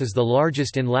Force is the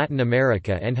largest in Latin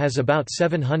America and has about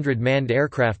 700 manned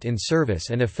aircraft in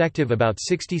service and effective about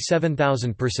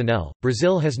 67,000 personnel.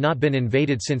 Brazil has not been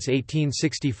invaded since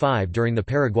 1865 during the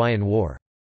Paraguayan War.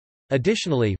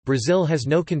 Additionally, Brazil has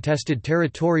no contested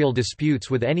territorial disputes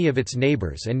with any of its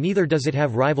neighbors and neither does it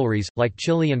have rivalries, like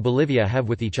Chile and Bolivia have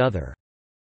with each other.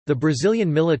 The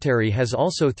Brazilian military has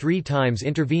also 3 times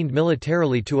intervened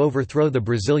militarily to overthrow the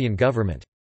Brazilian government.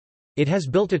 It has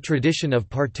built a tradition of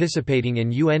participating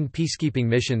in UN peacekeeping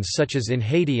missions such as in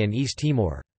Haiti and East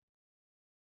Timor.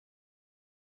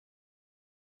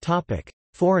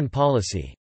 Foreign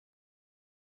policy.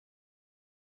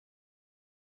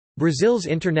 Brazil's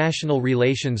international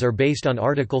relations are based on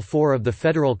Article 4 of the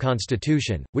Federal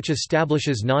Constitution, which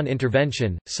establishes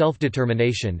non-intervention,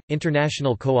 self-determination,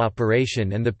 international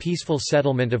cooperation and the peaceful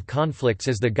settlement of conflicts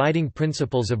as the guiding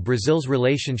principles of Brazil's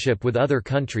relationship with other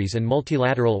countries and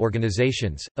multilateral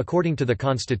organizations. According to the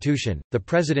Constitution, the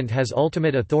President has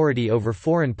ultimate authority over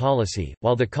foreign policy,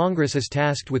 while the Congress is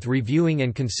tasked with reviewing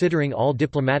and considering all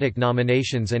diplomatic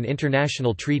nominations and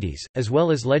international treaties, as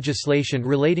well as legislation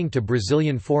relating to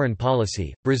Brazilian foreign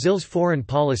policy. Brazil's foreign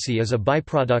policy is a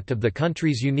byproduct of the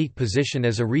country's unique position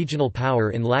as a regional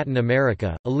power in Latin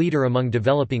America, a leader among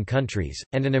developing countries,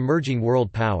 and an emerging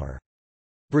world power.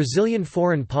 Brazilian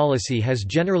foreign policy has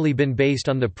generally been based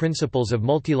on the principles of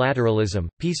multilateralism,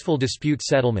 peaceful dispute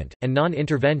settlement, and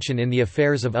non-intervention in the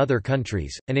affairs of other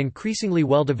countries. An increasingly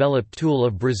well-developed tool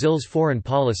of Brazil's foreign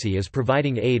policy is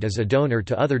providing aid as a donor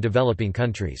to other developing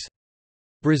countries.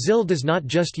 Brazil does not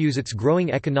just use its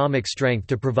growing economic strength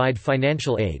to provide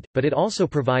financial aid, but it also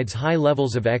provides high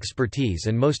levels of expertise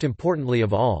and most importantly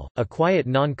of all, a quiet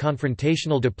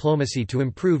non-confrontational diplomacy to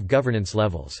improve governance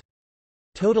levels.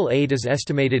 Total aid is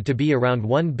estimated to be around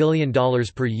 $1 billion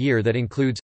per year that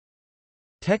includes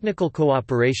technical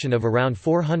cooperation of around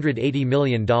 $480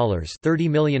 million, $30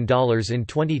 million in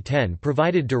 2010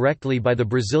 provided directly by the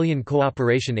Brazilian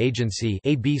Cooperation Agency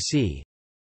 (ABC),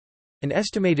 an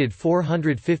estimated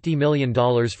 $450 million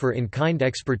for in-kind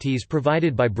expertise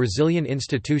provided by Brazilian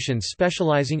institutions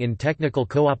specializing in technical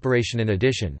cooperation. In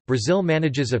addition, Brazil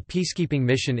manages a peacekeeping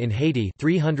mission in Haiti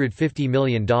 $350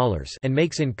 million and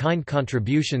makes in-kind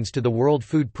contributions to the World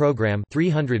Food Programme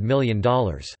 $300 million.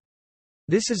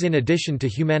 This is in addition to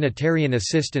humanitarian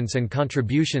assistance and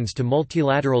contributions to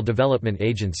multilateral development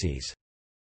agencies.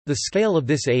 The scale of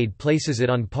this aid places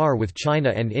it on par with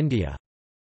China and India.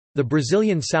 The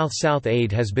Brazilian South-South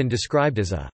aid has been described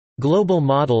as a global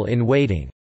model in waiting.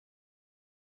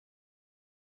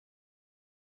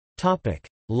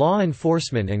 Law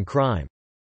enforcement and crime.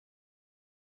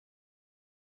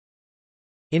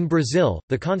 In Brazil,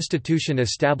 the constitution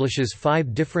establishes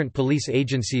 5 different police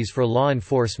agencies for law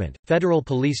enforcement: Federal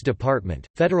Police Department,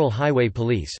 Federal Highway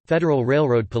Police, Federal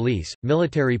Railroad Police,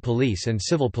 Military Police and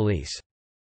Civil Police.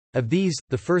 Of these,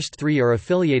 the first 3 are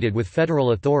affiliated with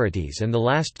federal authorities and the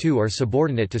last 2 are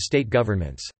subordinate to state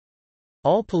governments.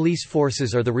 All police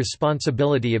forces are the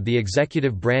responsibility of the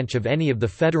executive branch of any of the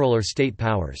federal or state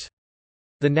powers.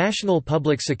 The National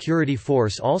Public Security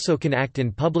Force also can act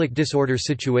in public disorder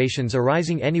situations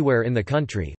arising anywhere in the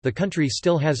country. The country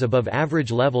still has above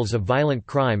average levels of violent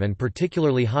crime and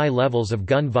particularly high levels of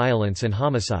gun violence and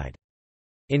homicide.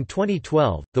 In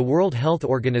 2012, the World Health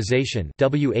Organization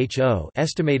 (WHO)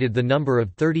 estimated the number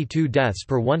of 32 deaths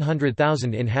per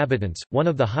 100,000 inhabitants, one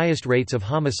of the highest rates of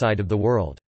homicide of the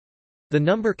world. The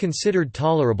number considered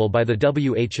tolerable by the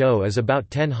WHO is about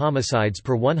 10 homicides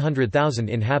per 100,000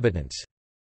 inhabitants.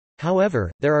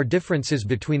 However, there are differences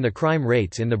between the crime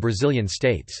rates in the Brazilian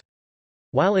states.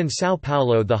 While in São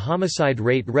Paulo the homicide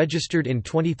rate registered in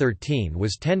 2013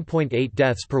 was 10.8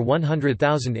 deaths per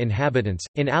 100,000 inhabitants,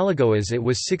 in Alagoas it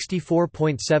was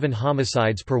 64.7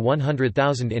 homicides per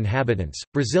 100,000 inhabitants.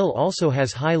 Brazil also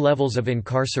has high levels of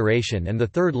incarceration and the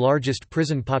third largest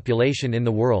prison population in the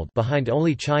world, behind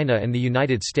only China and the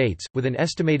United States, with an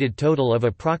estimated total of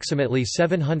approximately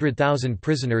 700,000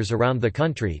 prisoners around the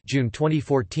country. June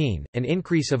 2014, an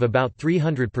increase of about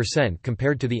 300%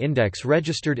 compared to the index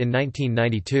registered in 1990.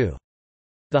 The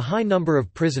high number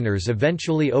of prisoners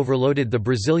eventually overloaded the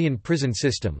Brazilian prison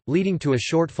system, leading to a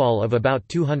shortfall of about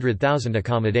 200,000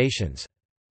 accommodations.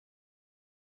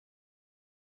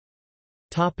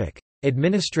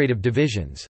 Administrative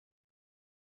divisions.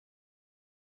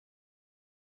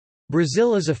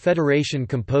 Brazil is a federation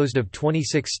composed of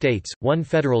 26 states, 1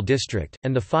 federal district,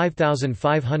 and the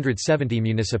 5,570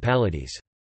 municipalities.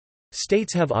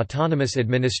 States have autonomous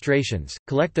administrations,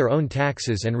 collect their own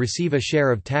taxes and receive a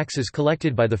share of taxes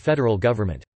collected by the federal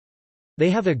government. They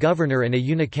have a governor and a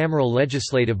unicameral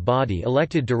legislative body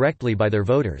elected directly by their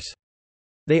voters.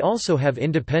 They also have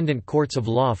independent courts of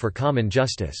law for common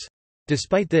justice.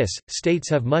 Despite this, states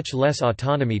have much less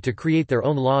autonomy to create their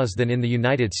own laws than in the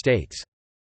United States.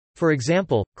 For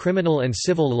example, criminal and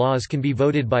civil laws can be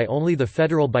voted by only the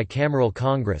federal bicameral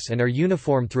Congress and are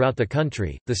uniform throughout the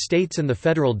country. The states and the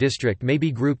federal district may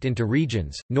be grouped into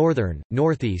regions: northern,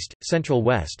 northeast, central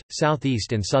west,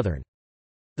 southeast, and southern.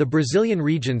 The Brazilian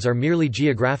regions are merely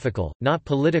geographical, not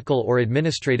political or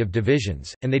administrative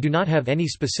divisions, and they do not have any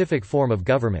specific form of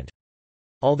government.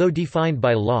 Although defined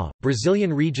by law,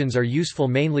 Brazilian regions are useful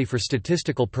mainly for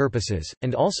statistical purposes,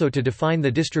 and also to define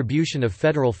the distribution of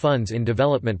federal funds in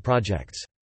development projects.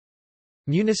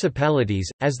 Municipalities,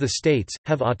 as the states,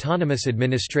 have autonomous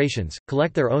administrations,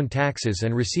 collect their own taxes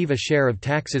and receive a share of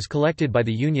taxes collected by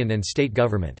the union and state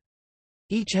government.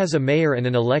 Each has a mayor and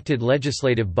an elected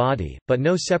legislative body, but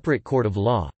no separate court of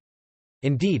law.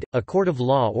 Indeed, a court of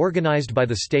law organized by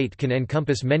the state can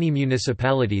encompass many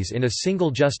municipalities in a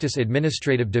single justice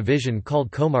administrative division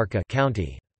called comarca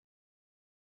county.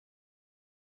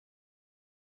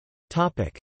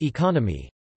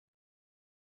 Economy.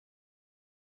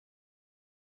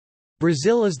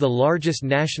 Brazil is the largest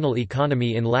national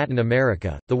economy in Latin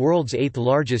America, the world's 8th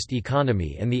largest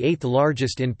economy and the 8th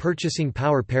largest in purchasing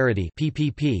power parity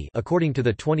 (PPP), according to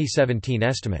the 2017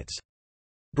 estimates.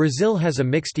 Brazil has a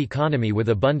mixed economy with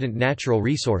abundant natural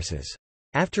resources.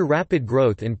 After rapid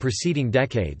growth in preceding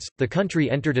decades, the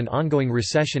country entered an ongoing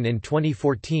recession in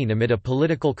 2014 amid a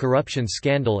political corruption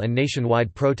scandal and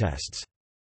nationwide protests.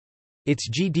 Its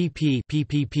GDP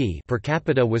 (PPP) per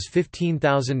capita was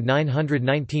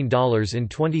 $15,919 in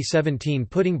 2017,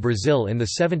 putting Brazil in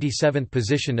the 77th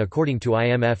position according to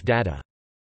IMF data.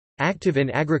 Active in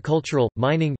agricultural,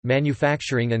 mining,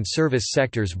 manufacturing and service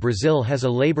sectors, Brazil has a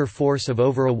labor force of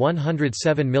over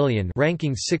 107 million,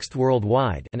 ranking 6th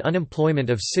worldwide, and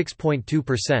unemployment of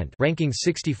 6.2%, ranking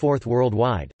 64th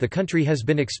worldwide. The country has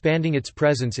been expanding its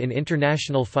presence in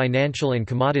international financial and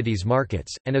commodities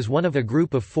markets, and is one of a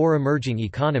group of 4 emerging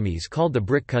economies called the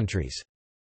BRIC countries.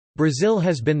 Brazil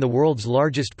has been the world's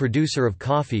largest producer of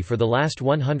coffee for the last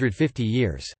 150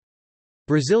 years.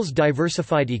 Brazil's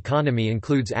diversified economy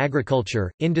includes agriculture,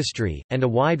 industry, and a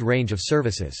wide range of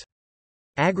services.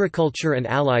 Agriculture and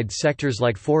allied sectors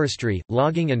like forestry,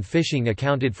 logging and fishing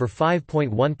accounted for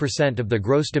 5.1% of the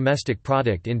gross domestic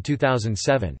product in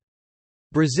 2007.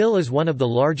 Brazil is one of the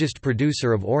largest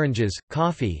producer of oranges,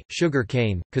 coffee,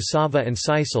 sugarcane, cassava and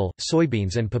sisal,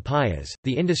 soybeans and papayas.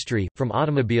 The industry, from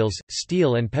automobiles,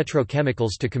 steel and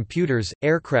petrochemicals to computers,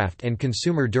 aircraft and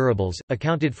consumer durables,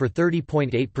 accounted for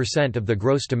 30.8% of the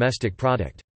gross domestic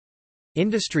product.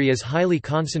 Industry is highly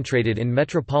concentrated in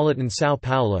metropolitan São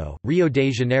Paulo, Rio de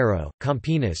Janeiro,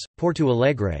 Campinas, Porto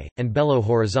Alegre, and Belo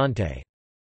Horizonte.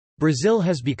 Brazil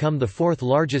has become the 4th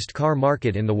largest car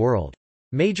market in the world.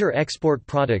 Major export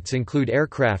products include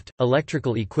aircraft,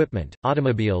 electrical equipment,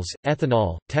 automobiles,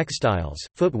 ethanol, textiles,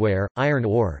 footwear, iron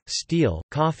ore, steel,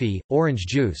 coffee, orange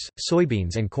juice,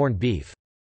 soybeans and corned beef.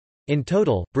 In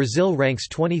total, Brazil ranks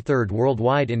 23rd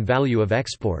worldwide in value of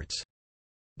exports.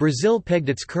 Brazil pegged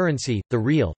its currency, the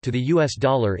real, to the US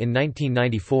dollar in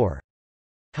 1994.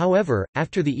 However,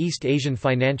 after the East Asian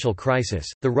financial crisis,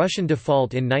 the Russian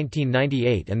default in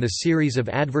 1998 and the series of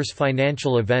adverse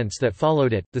financial events that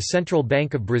followed it, the Central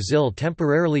Bank of Brazil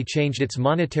temporarily changed its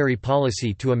monetary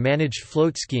policy to a managed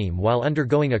float scheme while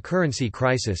undergoing a currency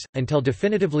crisis, until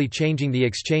definitively changing the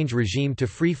exchange regime to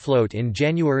free float in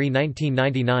January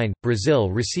 1999.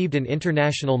 Brazil received an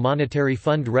International Monetary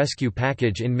Fund rescue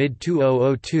package in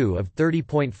mid-2002 of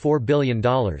 $30.4 billion,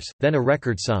 then a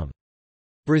record sum.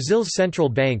 Brazil's central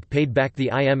bank paid back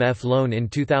the IMF loan in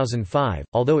 2005,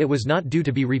 although it was not due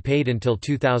to be repaid until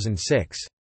 2006.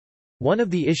 One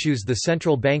of the issues the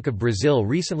Central Bank of Brazil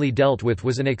recently dealt with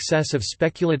was an excess of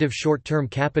speculative short-term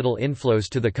capital inflows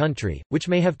to the country, which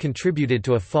may have contributed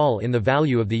to a fall in the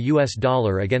value of the US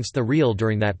dollar against the real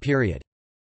during that period.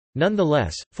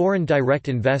 Nonetheless, foreign direct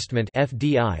investment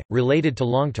 (FDI), related to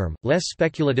long-term, less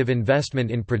speculative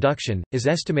investment in production, is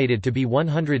estimated to be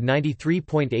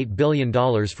 $193.8 billion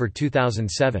for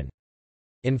 2007.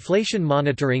 Inflation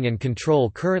monitoring and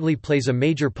control currently plays a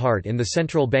major part in the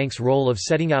central bank's role of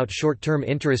setting out short-term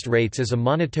interest rates as a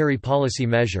monetary policy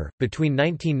measure. Between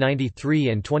 1993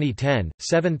 and 2010,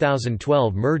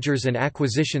 7,012 mergers and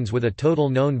acquisitions with a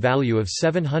total known value of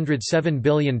 $707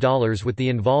 billion with the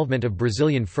involvement of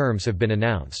Brazilian firms have been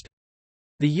announced.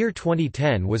 The year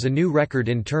 2010 was a new record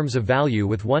in terms of value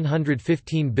with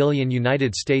 $115 billion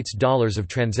United States dollars of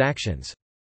transactions.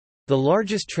 The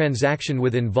largest transaction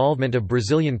with involvement of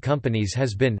Brazilian companies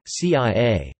has been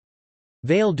CIA.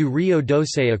 Vale do Rio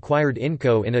Doce acquired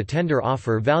Inco in a tender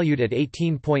offer valued at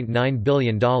 $18.9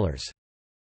 billion.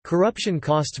 Corruption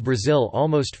costs Brazil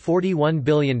almost $41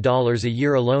 billion a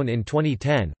year alone in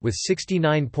 2010, with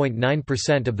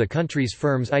 69.9% of the country's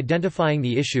firms identifying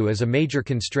the issue as a major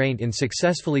constraint in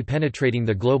successfully penetrating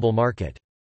the global market.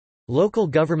 Local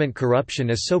government corruption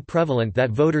is so prevalent that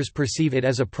voters perceive it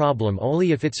as a problem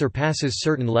only if it surpasses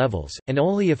certain levels, and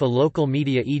only if a local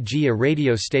media, e.g. a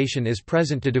radio station, is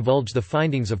present to divulge the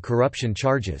findings of corruption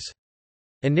charges.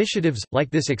 Initiatives,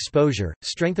 like this exposure,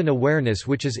 strengthen awareness,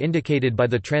 which is indicated by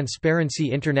the Transparency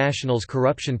International's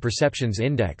Corruption Perceptions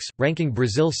Index, ranking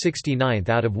Brazil 69th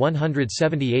out of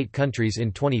 178 countries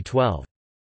in 2012.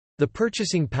 The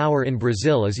purchasing power in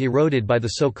Brazil is eroded by the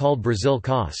so-called Brazil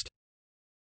cost.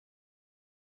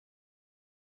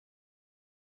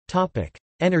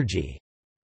 Energy.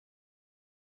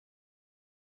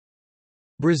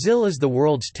 Brazil is the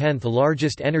world's 10th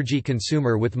largest energy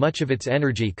consumer, with much of its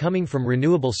energy coming from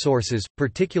renewable sources,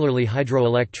 particularly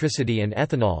hydroelectricity and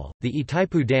ethanol. The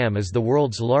Itaipu Dam is the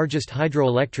world's largest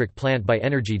hydroelectric plant by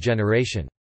energy generation.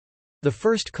 The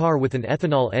first car with an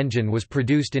ethanol engine was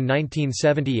produced in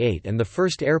 1978 and the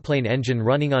first airplane engine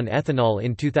running on ethanol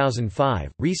in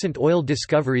 2005. Recent oil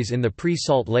discoveries in the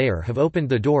pre-salt layer have opened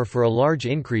the door for a large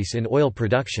increase in oil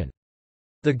production.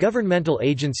 The governmental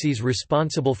agencies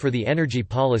responsible for the energy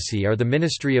policy are the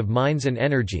Ministry of Mines and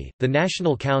Energy, the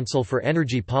National Council for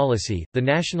Energy Policy, the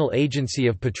National Agency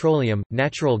of Petroleum,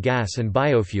 Natural Gas and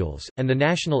Biofuels, and the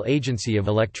National Agency of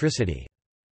Electricity.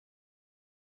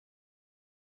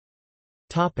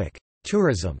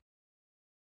 Tourism.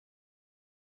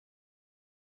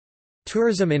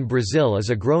 Tourism in Brazil is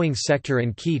a growing sector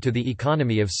and key to the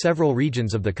economy of several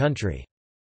regions of the country.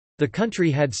 The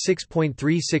country had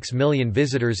 6.36 million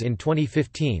visitors in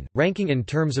 2015, ranking in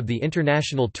terms of the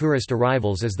international tourist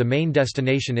arrivals as the main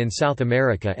destination in South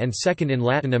America and second in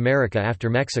Latin America after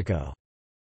Mexico.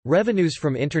 Revenues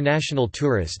from international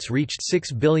tourists reached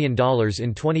 $6 billion in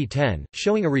 2010,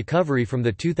 showing a recovery from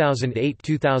the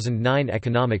 2008–2009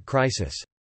 economic crisis.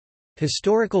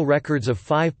 Historical records of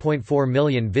 5.4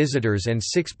 million visitors and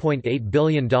 $6.8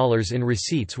 billion in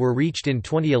receipts were reached in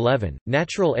 2011.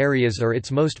 Natural areas are its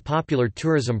most popular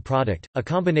tourism product, a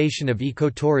combination of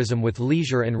ecotourism with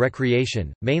leisure and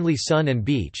recreation, mainly sun and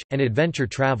beach, and adventure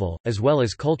travel, as well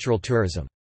as cultural tourism.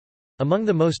 Among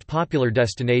the most popular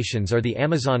destinations are the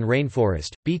Amazon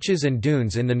rainforest, beaches and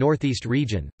dunes in the northeast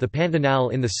region, the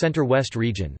Pantanal in the center-west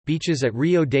region, beaches at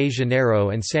Rio de Janeiro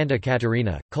and Santa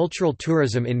Catarina, cultural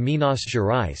tourism in Minas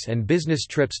Gerais, and business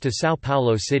trips to São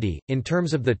Paulo City. In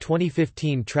terms of the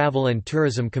 2015 Travel and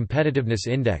Tourism Competitiveness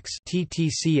Index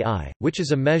 (TTCI), which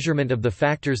is a measurement of the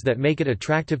factors that make it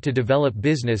attractive to develop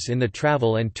business in the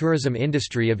travel and tourism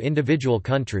industry of individual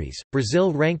countries,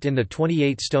 Brazil ranked in the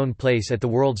 28th stone place at the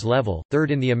world's level,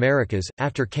 third in the Americas,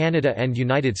 after Canada and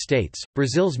United States.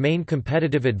 Brazil's main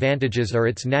competitive advantages are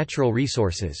its natural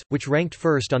resources, which ranked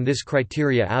first on this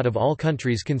criteria out of all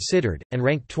countries considered, and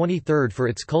ranked 23rd for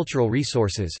its cultural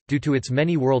resources, due to its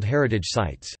many World Heritage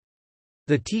sites.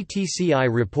 The TTCI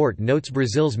report notes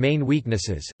Brazil's main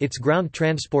weaknesses: its ground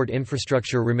transport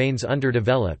infrastructure remains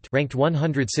underdeveloped, ranked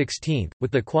 116th,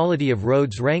 with the quality of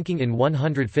roads ranking in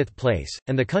 105th place,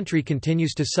 and the country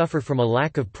continues to suffer from a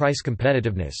lack of price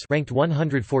competitiveness, ranked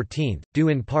 114th, due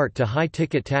in part to high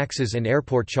ticket taxes and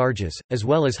airport charges, as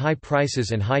well as high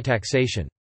prices and high taxation.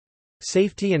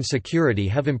 Safety and security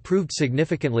have improved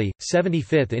significantly,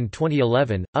 75th in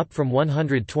 2011, up from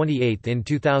 128th in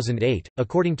 2008.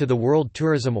 According to the World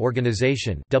Tourism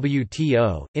Organization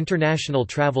 (WTO), international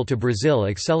travel to Brazil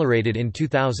accelerated in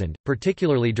 2000,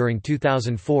 particularly during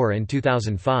 2004 and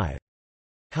 2005.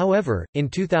 However, in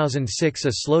 2006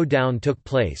 a slowdown took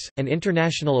place, and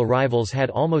international arrivals had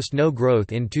almost no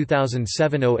growth in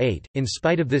 2007–08. In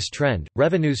spite of this trend,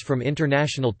 revenues from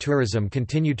international tourism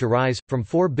continued to rise, from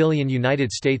 $4 billion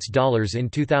in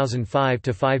 2005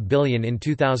 to $5 billion in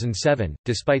 2007,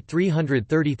 despite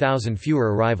 330,000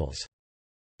 fewer arrivals.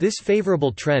 This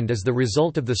favorable trend is the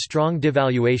result of the strong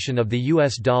devaluation of the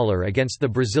US dollar against the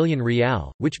Brazilian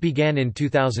real, which began in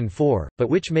 2004, but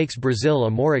which makes Brazil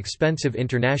a more expensive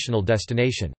international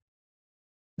destination.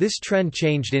 This trend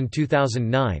changed in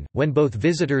 2009, when both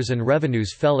visitors and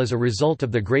revenues fell as a result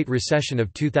of the Great Recession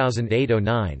of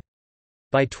 2008–09.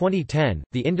 By 2010,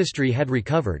 the industry had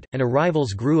recovered, and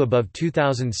arrivals grew above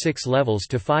 2006 levels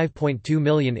to 5.2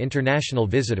 million international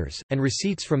visitors, and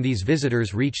receipts from these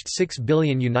visitors reached $6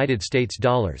 billion.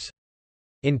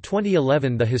 In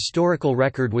 2011 the historical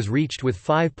record was reached with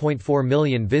 5.4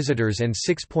 million visitors and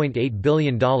 $6.8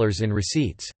 billion in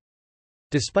receipts.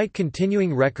 Despite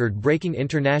continuing record-breaking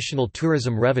international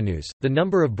tourism revenues, the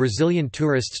number of Brazilian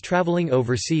tourists traveling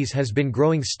overseas has been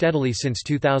growing steadily since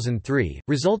 2003,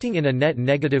 resulting in a net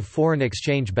negative foreign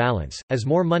exchange balance, as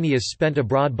more money is spent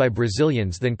abroad by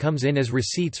Brazilians than comes in as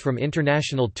receipts from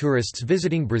international tourists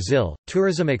visiting Brazil.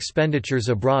 Tourism expenditures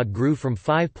abroad grew from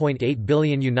 $5.8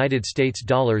 billion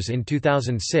in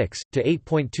 2006 to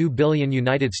 $8.2 billion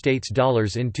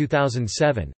in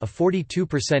 2007, a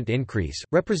 42% increase,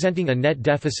 representing a net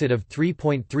deficit of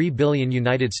 $3.3 billion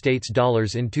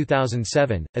in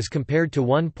 2007, as compared to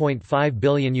 $1.5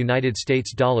 billion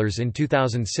in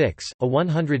 2006, a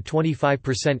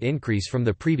 125% increase from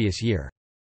the previous year.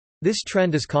 This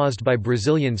trend is caused by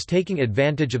Brazilians taking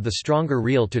advantage of the stronger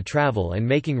real to travel and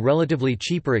making relatively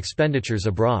cheaper expenditures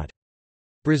abroad.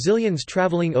 Brazilians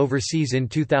traveling overseas in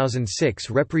 2006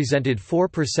 represented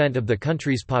 4% of the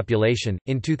country's population.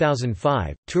 In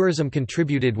 2005, tourism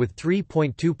contributed with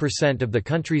 3.2% of the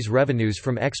country's revenues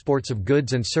from exports of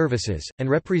goods and services, and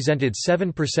represented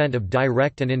 7% of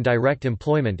direct and indirect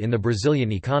employment in the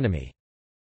Brazilian economy.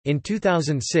 In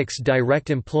 2006, direct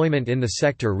employment in the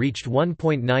sector reached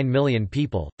 1.9 million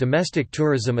people. Domestic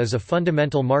tourism is a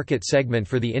fundamental market segment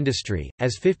for the industry,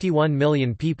 as 51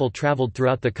 million people traveled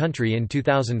throughout the country in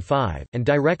 2005, and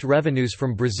direct revenues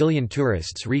from Brazilian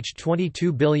tourists reached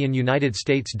 $22 billion,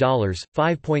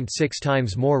 5.6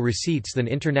 times more receipts than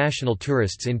international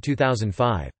tourists in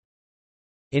 2005.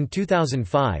 In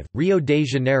 2005, Rio de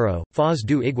Janeiro, Foz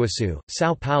do Iguaçu,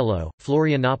 São Paulo,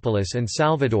 Florianópolis and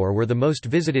Salvador were the most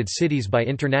visited cities by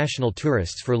international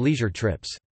tourists for leisure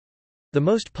trips. The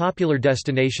most popular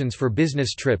destinations for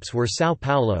business trips were São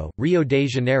Paulo, Rio de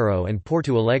Janeiro and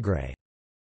Porto Alegre.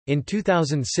 In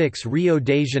 2006, Rio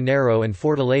de Janeiro and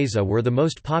Fortaleza were the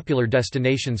most popular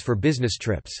destinations for business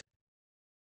trips.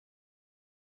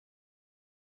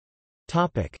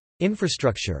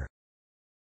 Infrastructure.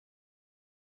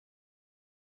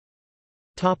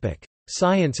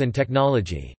 Science and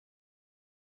technology.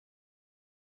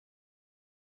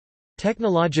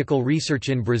 Technological research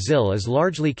in Brazil is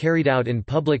largely carried out in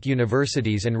public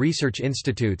universities and research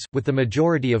institutes, with the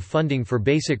majority of funding for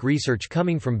basic research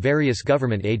coming from various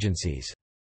government agencies.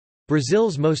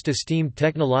 Brazil's most esteemed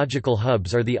technological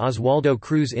hubs are the Oswaldo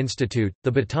Cruz Institute,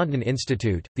 the Butantan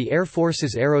Institute, the Air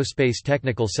Force's Aerospace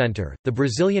Technical Center, the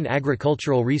Brazilian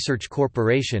Agricultural Research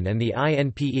Corporation and the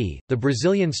INPE. The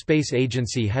Brazilian Space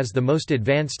Agency has the most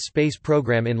advanced space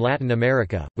program in Latin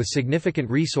America, with significant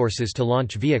resources to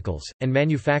launch vehicles, and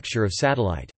manufacture of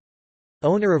satellite.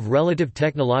 Owner of relative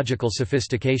technological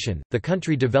sophistication, the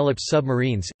country develops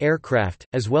submarines, aircraft,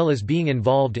 as well as being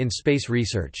involved in space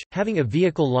research, having a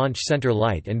vehicle launch center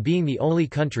light and being the only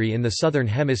country in the Southern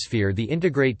Hemisphere the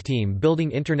integrate team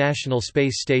building International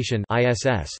Space Station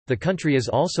 (ISS). The country is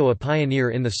also a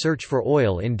pioneer in the search for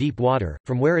oil in deep water,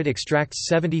 from where it extracts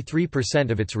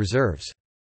 73% of its reserves.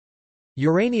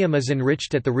 Uranium is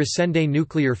enriched at the Resende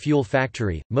nuclear fuel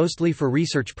factory, mostly for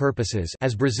research purposes,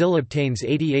 as Brazil obtains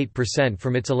 88%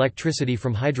 from its electricity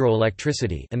from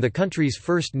hydroelectricity, and the country's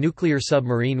first nuclear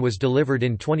submarine was delivered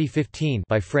in 2015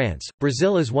 by France.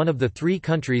 Brazil is one of the 3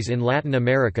 countries in Latin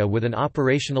America with an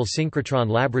operational synchrotron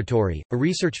laboratory, a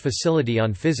research facility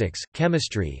on physics,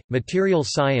 chemistry, material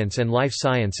science and life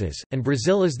sciences, and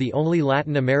Brazil is the only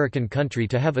Latin American country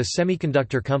to have a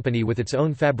semiconductor company with its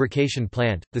own fabrication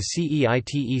plant, the CEITEC.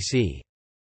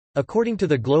 According to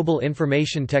the Global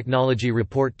Information Technology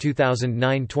Report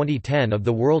 2009-2010 of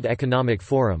the World Economic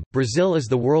Forum, Brazil is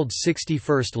the world's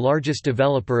 61st largest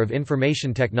developer of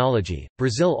information technology.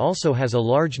 Brazil also has a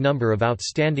large number of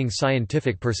outstanding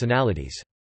scientific personalities.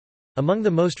 Among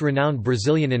the most renowned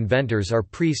Brazilian inventors are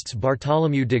priests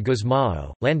Bartolomeu de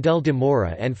Gusmão, Landel de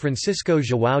Moura and Francisco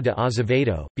João de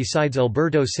Azevedo, besides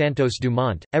Alberto Santos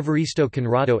Dumont, Evaristo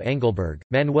Conrado Engelberg,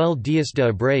 Manuel Dias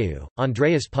de Abreu,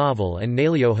 Andreas Pavel and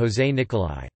Nélio José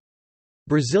Nicolai.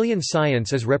 Brazilian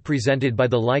science is represented by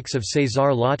the likes of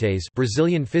César Lattes,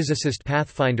 Brazilian physicist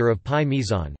pathfinder of Pi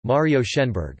Meson, Mario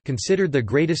Schenberg, considered the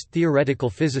greatest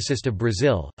theoretical physicist of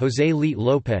Brazil, José Leite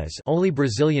Lopes, only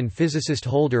Brazilian physicist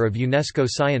holder of UNESCO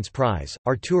Science Prize,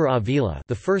 Artur Avila,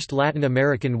 the first Latin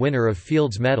American winner of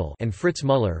Fields Medal, and Fritz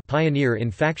Müller, pioneer in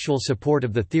factual support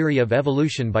of the theory of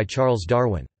evolution by Charles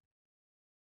Darwin.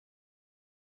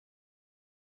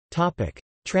 Topic: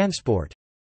 Transport.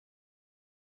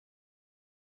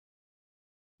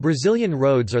 Brazilian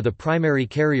roads are the primary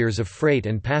carriers of freight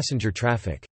and passenger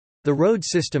traffic. The road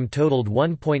system totaled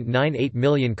 1.98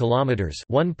 million kilometers,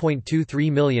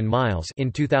 1.23 million miles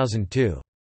in 2002.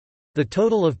 The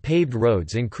total of paved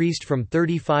roads increased from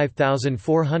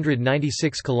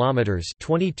 35,496 kilometers,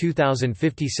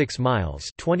 22,056 miles,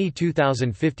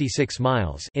 22,056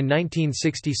 miles in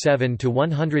 1967 to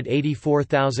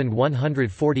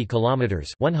 184,140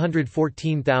 kilometers,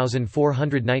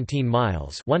 114,419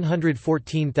 miles,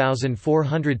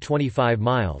 114,425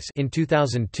 miles in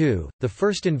 2002. The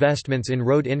first investments in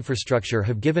road infrastructure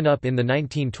have given up in the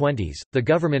 1920s. The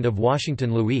government of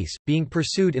Washington Luiz, being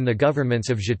pursued in the governments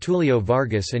of Getúlio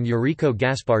Vargas and Eurico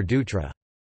Gaspar Dutra.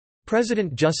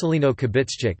 President Juscelino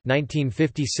Kubitschek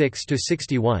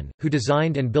 (1956–61), who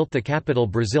designed and built the capital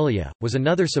Brasilia, was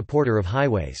another supporter of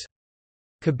highways.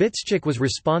 Kubitschek was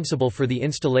responsible for the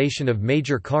installation of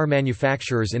major car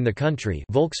manufacturers in the country.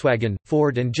 Volkswagen,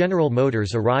 Ford and General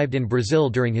Motors arrived in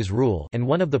Brazil during his rule, and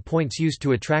one of the points used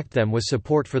to attract them was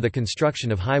support for the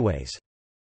construction of highways.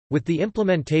 With the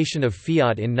implementation of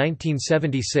Fiat in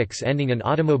 1976 ending an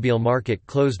automobile market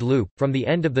closed loop, from the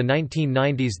end of the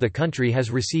 1990s the country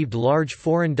has received large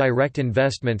foreign direct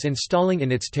investments installing in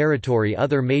its territory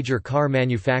other major car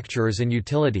manufacturers and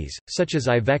utilities, such as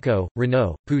Iveco,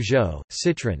 Renault, Peugeot,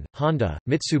 Citroën, Honda,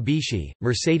 Mitsubishi,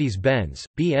 Mercedes-Benz,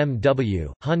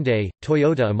 BMW, Hyundai,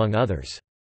 Toyota among others.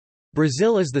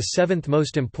 Brazil is the 7th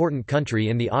most important country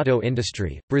in the auto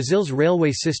industry. Brazil's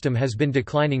railway system has been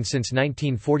declining since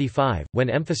 1945, when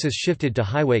emphasis shifted to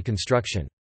highway construction.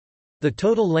 The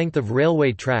total length of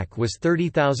railway track was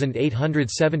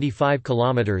 30,875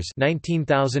 kilometers,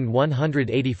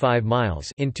 19,185 miles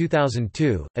in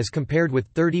 2002, as compared with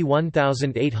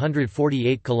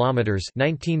 31,848 kilometers,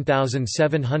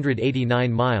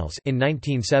 19,789 miles in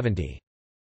 1970.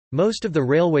 Most of the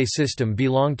railway system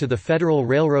belonged to the Federal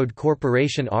Railroad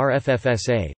Corporation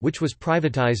RFFSA, which was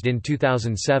privatized in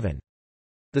 2007.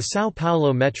 The São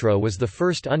Paulo Metro was the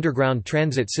first underground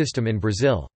transit system in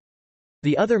Brazil.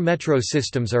 The other metro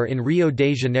systems are in Rio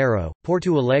de Janeiro,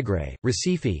 Porto Alegre,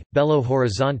 Recife, Belo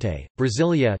Horizonte,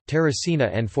 Brasília, Teresina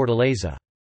and Fortaleza.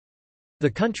 The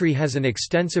country has an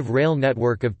extensive rail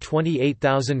network of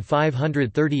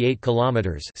 28,538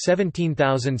 kilometers,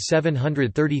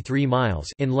 17,733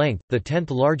 miles in length, the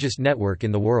 10th largest network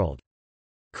in the world.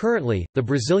 Currently, the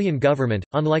Brazilian government,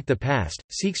 unlike the past,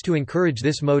 seeks to encourage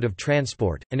this mode of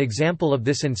transport. An example of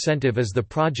this incentive is the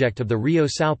project of the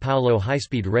Rio-São Paulo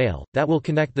high-speed rail, that will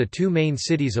connect the 2 main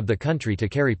cities of the country to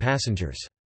carry passengers.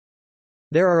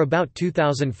 There are about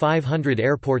 2,500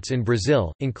 airports in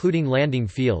Brazil, including landing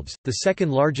fields, the second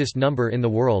largest number in the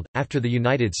world, after the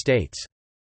United States.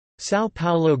 São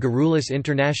Paulo Guarulhos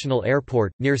International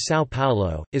Airport, near São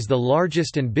Paulo, is the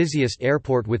largest and busiest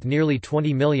airport with nearly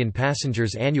 20 million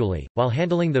passengers annually, while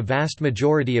handling the vast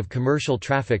majority of commercial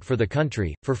traffic for the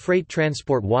country. For freight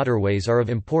transport, waterways are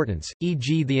of importance,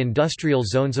 e.g. the industrial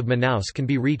zones of Manaus can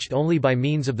be reached only by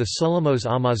means of the Solomos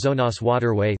Amazonas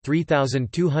Waterway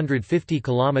 3,250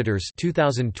 kilometers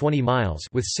 2,020 miles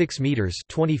with 6 meters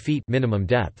 20 feet minimum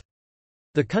depth.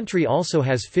 The country also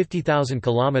has 50,000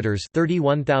 kilometers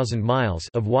 (31,000 miles)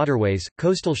 of waterways.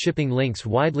 Coastal shipping links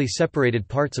widely separated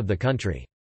parts of the country.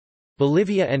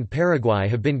 Bolivia and Paraguay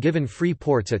have been given free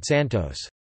ports at Santos.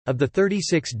 Of the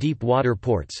 36 deep water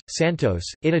ports, Santos,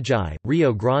 Itajai,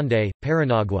 Rio Grande,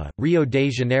 Paranagua, Rio de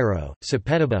Janeiro,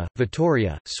 Sepetiba,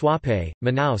 Vitoria, Suape,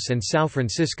 Manaus and São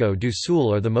Francisco do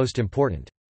Sul are the most important.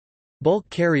 Bulk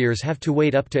carriers have to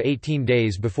wait up to 18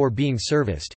 days before being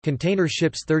serviced, container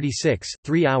ships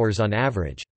 3 hours on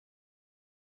average.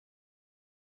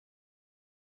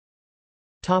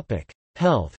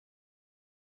 Health.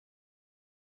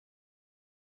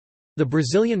 The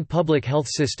Brazilian public health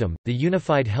system, the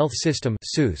Unified Health System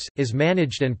 (SUS), is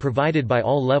managed and provided by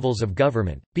all levels of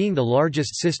government, being the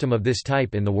largest system of this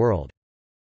type in the world.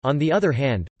 On the other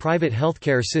hand, private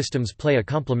healthcare systems play a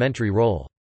complementary role.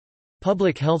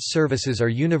 Public health services are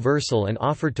universal and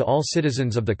offered to all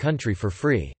citizens of the country for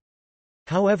free.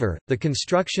 However, the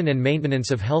construction and maintenance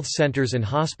of health centers and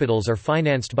hospitals are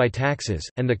financed by taxes,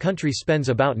 and the country spends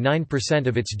about 9%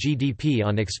 of its GDP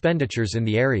on expenditures in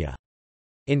the area.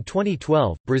 In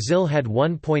 2012, Brazil had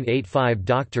 1.85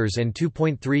 doctors and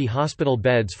 2.3 hospital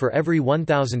beds for every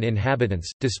 1,000 inhabitants.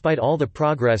 Despite all the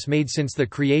progress made since the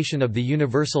creation of the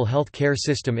universal health care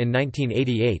system in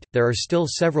 1988, there are still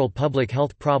several public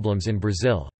health problems in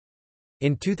Brazil.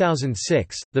 In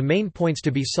 2006, the main points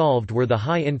to be solved were the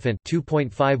high infant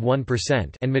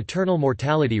 (2.51%) and maternal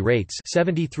mortality rates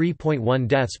 (73.1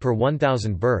 deaths per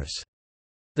 1,000 births).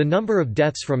 The number of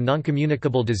deaths from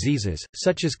noncommunicable diseases,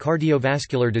 such as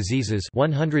cardiovascular diseases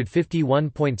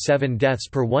 151.7 deaths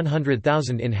per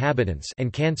 100,000 inhabitants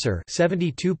and cancer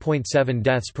 72.7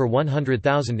 deaths per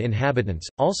 100,000 inhabitants,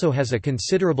 also has a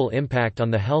considerable impact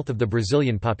on the health of the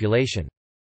Brazilian population.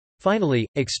 Finally,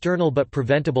 external but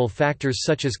preventable factors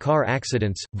such as car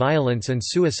accidents, violence and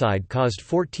suicide caused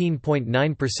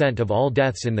 14.9% of all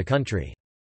deaths in the country.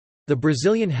 The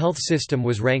Brazilian health system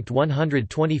was ranked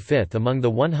 125th among the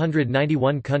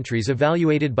 191 countries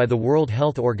evaluated by the World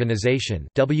Health Organization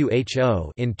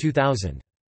 (WHO) in 2000.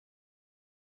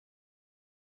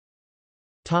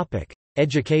 Topic: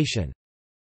 Education.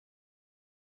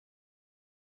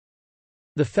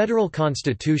 The federal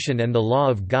constitution and the law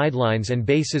of guidelines and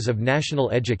bases of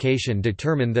national education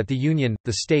determine that the union,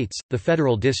 the states, the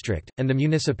federal district, and the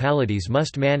municipalities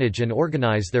must manage and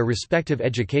organize their respective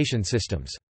education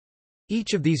systems.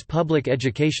 Each of these public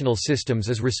educational systems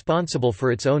is responsible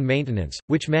for its own maintenance,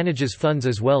 which manages funds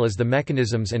as well as the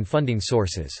mechanisms and funding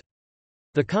sources.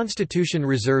 The Constitution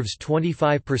reserves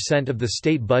 25% of the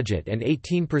state budget and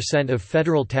 18% of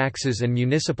federal taxes and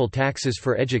municipal taxes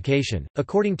for education.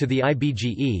 According to the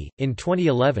IBGE, in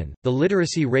 2011, the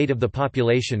literacy rate of the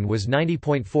population was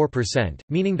 90.4%,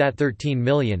 meaning that 13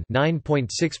 million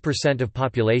 (9.6% of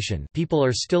population) people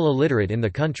are still illiterate in the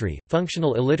country.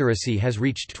 Functional illiteracy has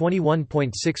reached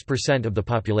 21.6% of the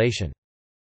population.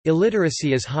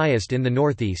 Illiteracy is highest in the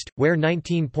Northeast, where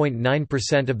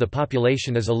 19.9% of the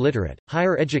population is illiterate.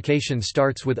 Higher education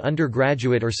starts with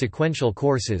undergraduate or sequential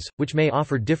courses, which may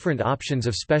offer different options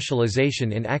of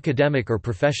specialization in academic or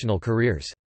professional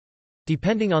careers.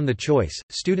 Depending on the choice,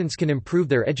 students can improve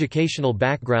their educational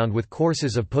background with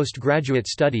courses of postgraduate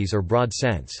studies or broad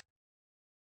sense.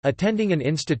 Attending an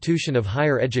institution of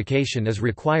higher education is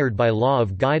required by law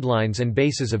of guidelines and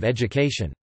bases of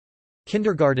education.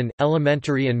 Kindergarten,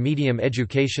 elementary and medium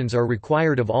educations are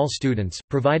required of all students,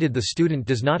 provided the student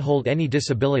does not hold any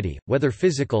disability, whether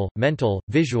physical, mental,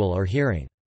 visual or hearing.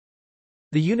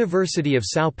 The University of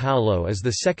São Paulo is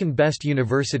the second best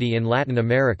university in Latin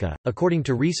America, according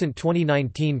to recent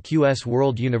 2019 QS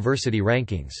World University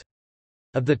Rankings.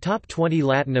 Of the top 20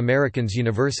 Latin Americans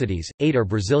universities, 8 are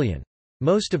Brazilian.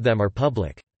 Most of them are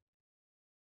public.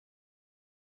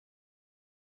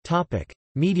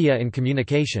 Media and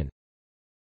communication.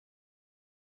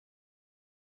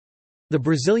 The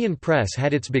Brazilian press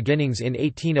had its beginnings in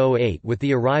 1808 with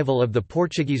the arrival of the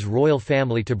Portuguese royal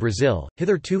family to Brazil.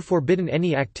 Hitherto forbidden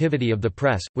any activity of the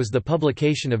press was the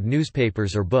publication of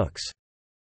newspapers or books.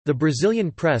 The Brazilian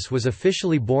press was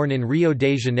officially born in Rio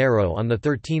de Janeiro on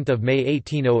 13 May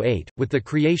 1808, with the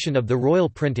creation of the Royal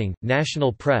Printing,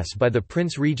 National Press by the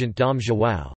Prince Regent Dom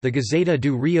João. The Gazeta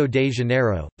do Rio de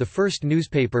Janeiro, the first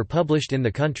newspaper published in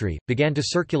the country, began to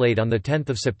circulate on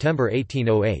 10 September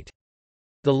 1808.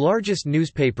 The largest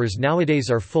newspapers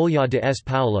nowadays are Folha de S.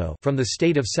 Paulo from the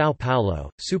state of São Paulo,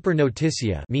 Super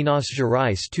Notícia Minas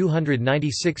Gerais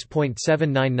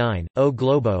 296.799, O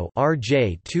Globo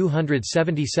RJ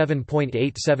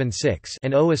 277.876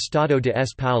 and O Estado de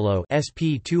S. Paulo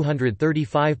SP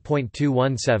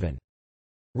 235.217.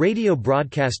 Radio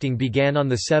broadcasting began on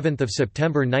 7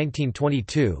 September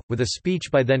 1922, with a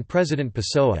speech by then-President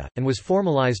Pessoa, and was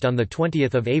formalized on 20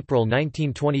 April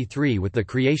 1923 with the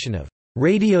creation of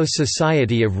Radio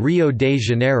Society of Rio de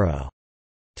Janeiro.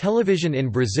 Television in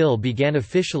Brazil began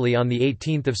officially on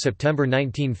 18 September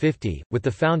 1950, with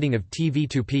the founding of TV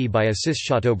Tupi by Assis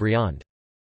Chateaubriand.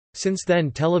 Since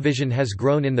then television has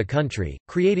grown in the country,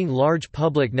 creating large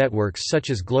public networks such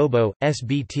as Globo,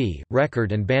 SBT,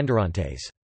 Record and Bandeirantes.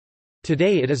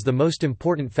 Today it is the most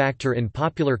important factor in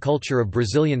popular culture of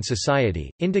Brazilian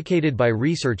society, indicated by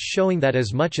research showing that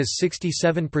as much as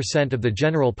 67% of the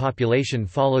general population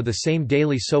follow the same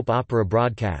daily soap opera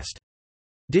broadcast.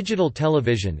 Digital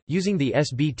television, using the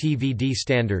SBT-VD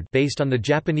standard based on the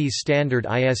Japanese standard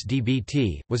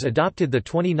ISDBT, was adopted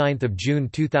 29 June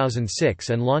 2006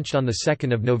 and launched on 2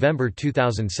 November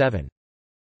 2007.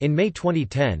 In May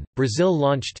 2010, Brazil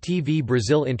launched TV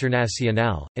Brasil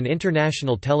Internacional, an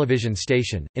international television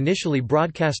station, initially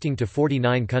broadcasting to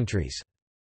 49 countries.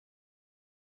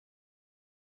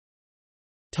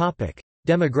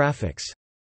 Demographics.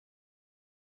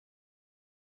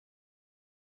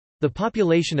 The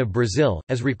population of Brazil,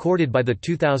 as recorded by the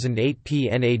 2008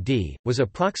 PNAD, was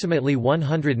approximately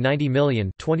 190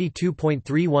 million,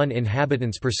 22.31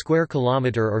 inhabitants per square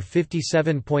kilometre or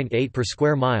 57.8 per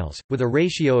square miles, with a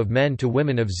ratio of men to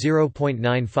women of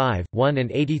 0.95, 1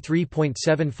 and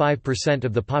 83.75%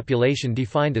 of the population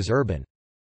defined as urban.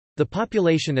 The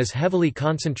population is heavily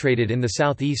concentrated in the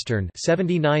southeastern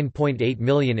 79.8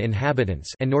 million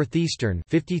inhabitants and northeastern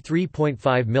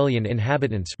 53.5 million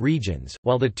inhabitants regions,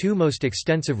 while the two most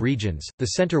extensive regions,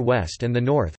 the center-west and the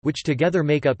north, which together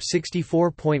make up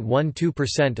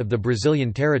 64.12% of the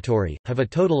Brazilian territory, have a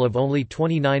total of only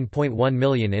 29.1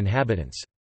 million inhabitants.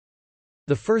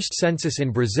 The first census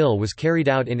in Brazil was carried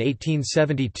out in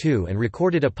 1872 and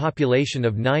recorded a population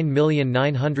of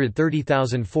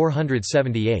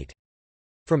 9,930,478.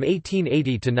 From 1880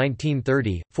 to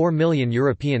 1930, 4 million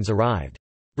Europeans arrived.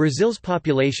 Brazil's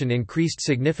population increased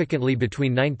significantly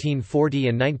between 1940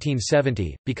 and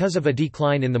 1970, because of a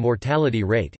decline in the mortality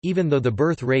rate, even though the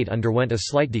birth rate underwent a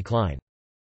slight decline.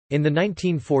 In the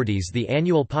 1940s the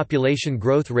annual population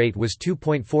growth rate was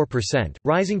 2.4%,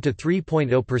 rising to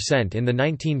 3.0% in the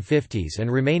 1950s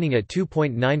and remaining at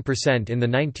 2.9% in the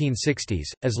 1960s,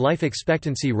 as life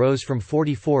expectancy rose from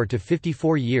 44 to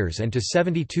 54 years and to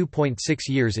 72.6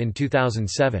 years in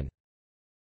 2007.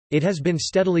 It has been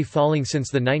steadily falling since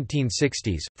the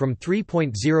 1960s, from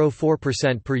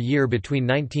 3.04% per year between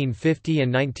 1950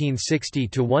 and 1960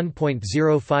 to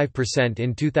 1.05%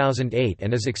 in 2008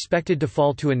 and is expected to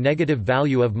fall to a negative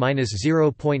value of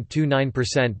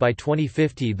 -0.29% by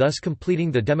 2050, thus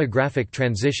completing the demographic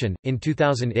transition. In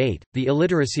 2008, the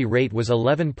illiteracy rate was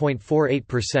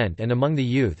 11.48% and among the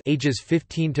youth ages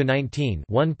 15 to 19,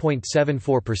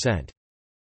 1.74%.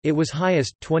 It was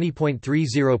highest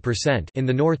 20.30% in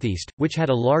the Northeast, which had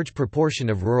a large proportion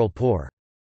of rural poor.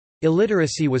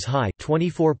 Illiteracy was high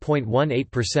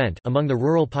 24.18% among the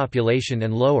rural population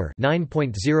and lower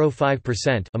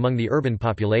 9.05% among the urban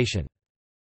population.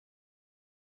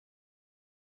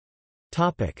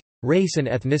 Topic: Race and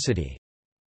ethnicity.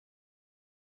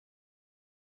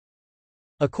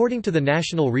 According to the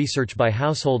National Research by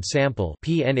Household Sample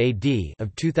 (PNAD)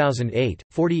 of 2008,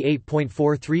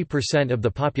 48.43% of the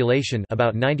population,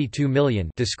 about 92 million,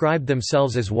 described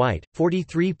themselves as white,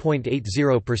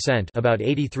 43.80%, about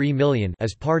 83 million,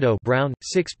 as Pardo brown,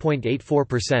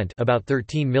 6.84%, about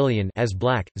 13 million, as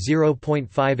black,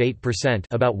 0.58%,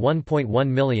 about 1.1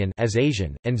 million, as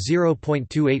Asian, and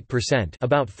 0.28%,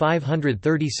 about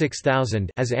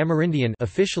 536,000, as Amerindian,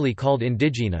 officially called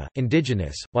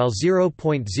indigenous, while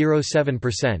 0.07%,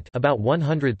 about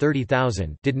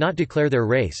 130,000, did not declare their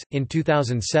race. In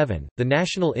 2007, the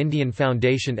National Indian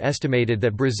Foundation estimated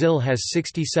that Brazil has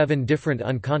 67 different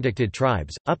uncontacted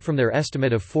tribes, up from their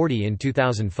estimate of 40 in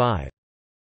 2005.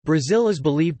 Brazil is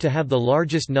believed to have the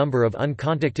largest number of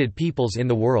uncontacted peoples in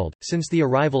the world. Since the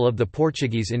arrival of the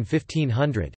Portuguese in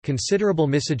 1500, considerable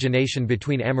miscegenation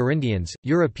between Amerindians,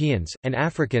 Europeans, and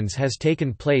Africans has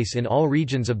taken place in all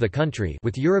regions of the country,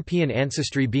 with European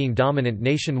ancestry being dominant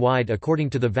nationwide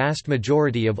according to the vast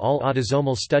majority of all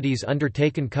autosomal studies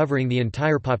undertaken covering the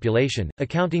entire population,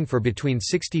 accounting for between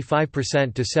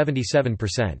 65% to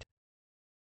 77%.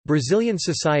 Brazilian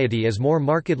society is more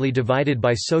markedly divided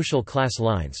by social class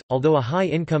lines, although a high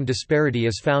income disparity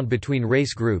is found between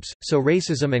race groups, so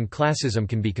racism and classism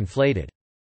can be conflated.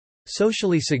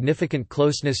 Socially significant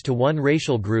closeness to one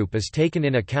racial group is taken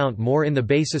in account more in the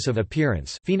basis of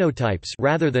appearance phenotypes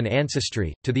rather than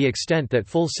ancestry, to the extent that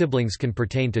full siblings can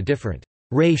pertain to different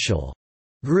racial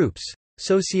groups.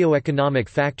 Socioeconomic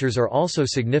factors are also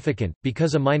significant,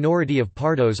 because a minority of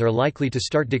Pardos are likely to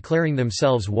start declaring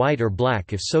themselves white or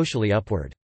black if socially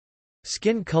upward.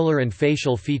 Skin color and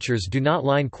facial features do not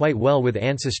line quite well with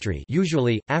ancestry.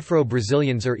 Usually,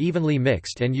 Afro-Brazilians are evenly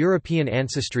mixed and European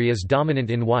ancestry is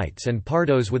dominant in whites and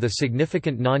Pardos with a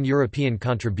significant non-European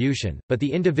contribution, but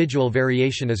the individual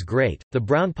variation is great. The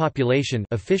brown population,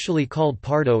 officially called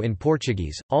Pardo in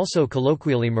Portuguese, also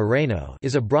colloquially Moreno,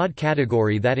 is a broad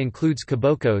category that includes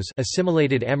Caboclos,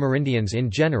 assimilated Amerindians in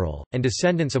general, and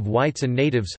descendants of whites and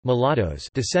natives, mulattoes,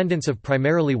 descendants of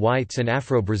primarily whites and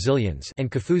Afro-Brazilians, and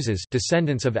Cafuzes,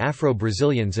 descendants of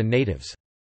Afro-Brazilians and natives.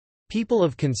 People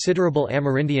of considerable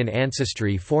Amerindian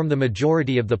ancestry form the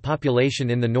majority of the population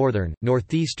in the northern,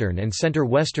 northeastern and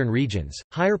center-western regions.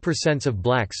 Higher percents of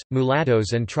blacks,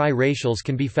 mulattoes and tri-racials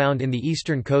can be found in the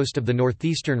eastern coast of the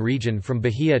northeastern region from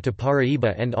Bahia to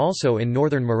Paraíba and also in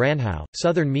northern Maranhão,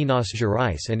 southern Minas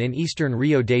Gerais and in eastern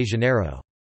Rio de Janeiro.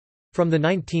 From the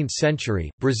 19th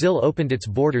century, Brazil opened its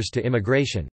borders to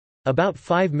immigration. About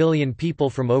 5 million people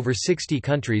from over 60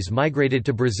 countries migrated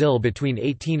to Brazil between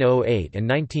 1808 and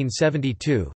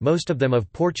 1972, most of them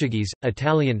of Portuguese,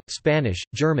 Italian, Spanish,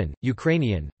 German,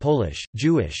 Ukrainian, Polish,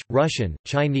 Jewish, Russian,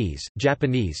 Chinese,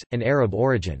 Japanese, and Arab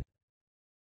origin.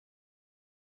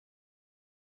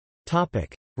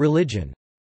 Religion.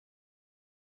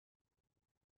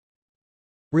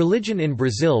 Religion in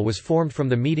Brazil was formed from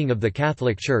the meeting of the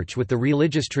Catholic Church with the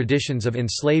religious traditions of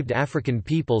enslaved African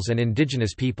peoples and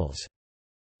indigenous peoples.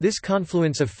 This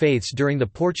confluence of faiths during the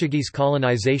Portuguese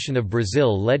colonization of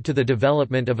Brazil led to the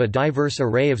development of a diverse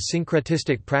array of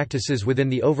syncretistic practices within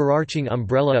the overarching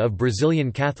umbrella of Brazilian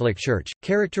Catholic Church,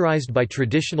 characterized by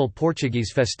traditional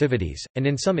Portuguese festivities, and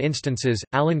in some instances,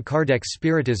 Allan Kardec's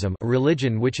Spiritism, a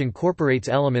religion which incorporates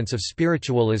elements of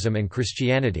spiritualism and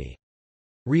Christianity.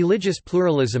 Religious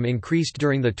pluralism increased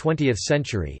during the 20th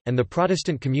century, and the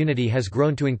Protestant community has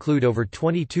grown to include over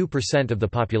 22% of the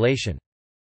population.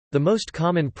 The most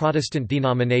common Protestant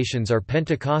denominations are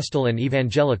Pentecostal and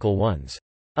evangelical ones.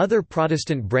 Other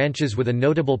Protestant branches with a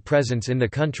notable presence in the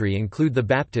country include the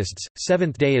Baptists,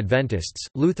 Seventh-day Adventists,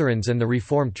 Lutherans and the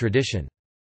Reformed tradition.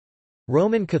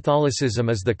 Roman Catholicism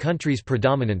is the country's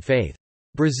predominant faith.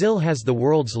 Brazil has the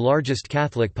world's largest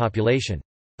Catholic population.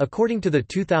 According to the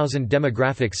 2000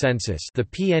 demographic census, the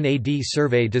PNAD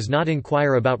survey does not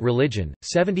inquire about religion.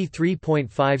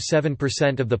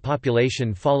 73.57% of the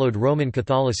population followed Roman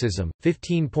Catholicism,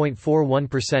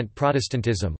 15.41%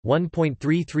 Protestantism,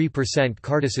 1.33%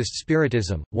 Kardecist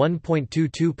Spiritism,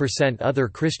 1.22% other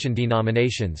Christian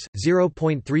denominations,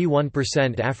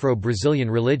 0.31% Afro-Brazilian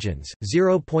religions,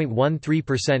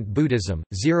 0.13% Buddhism,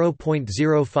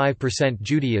 0.05%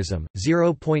 Judaism,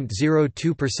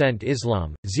 0.02%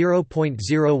 Islam,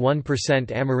 0.01%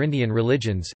 Amerindian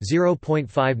religions,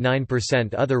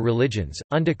 0.59% other religions,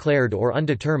 undeclared or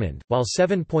undetermined, while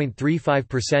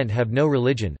 7.35% have no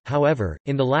religion. However,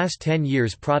 in the last 10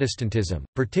 years Protestantism,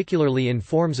 particularly in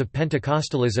forms of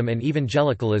Pentecostalism and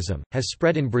evangelicalism, has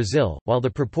spread in Brazil, while the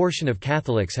proportion of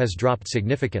Catholics has dropped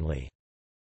significantly.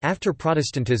 After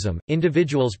Protestantism,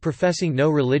 individuals professing no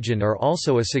religion are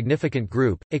also a significant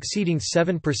group, exceeding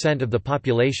 7% of the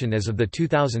population as of the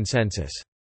 2000 census.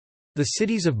 The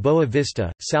cities of Boa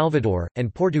Vista, Salvador,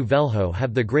 and Porto Velho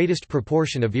have the greatest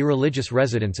proportion of irreligious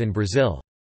residents in Brazil.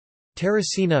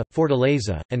 Teresina,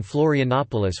 Fortaleza, and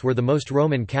Florianópolis were the most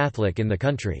Roman Catholic in the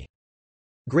country.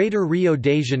 Greater Rio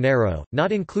de Janeiro,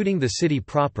 not including the city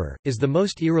proper, is the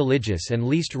most irreligious and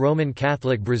least Roman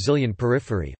Catholic Brazilian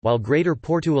periphery, while Greater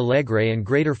Porto Alegre and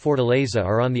Greater Fortaleza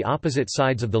are on the opposite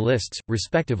sides of the lists,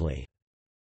 respectively.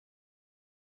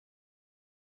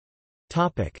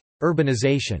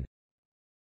 Urbanization.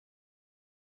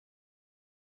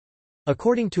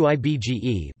 According to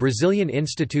IBGE, Brazilian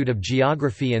Institute of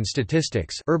Geography and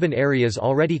Statistics, urban areas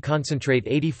already concentrate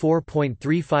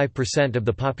 84.35% of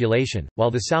the population, while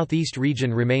the southeast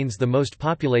region remains the most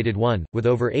populated one, with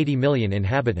over 80 million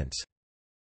inhabitants.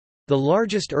 The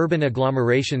largest urban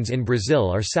agglomerations in Brazil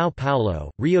are São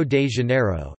Paulo, Rio de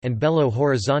Janeiro, and Belo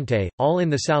Horizonte, all in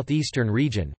the southeastern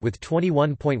region, with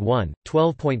 21.1,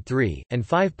 12.3, and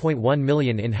 5.1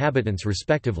 million inhabitants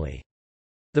respectively.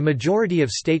 The majority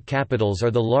of state capitals are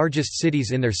the largest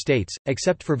cities in their states,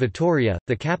 except for Vitória,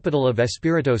 the capital of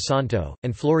Espírito Santo,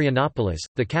 and Florianópolis,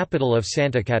 the capital of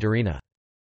Santa Catarina.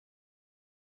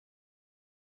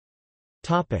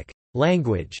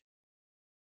 Language.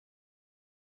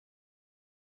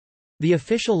 The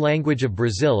official language of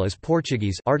Brazil is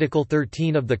Portuguese, Article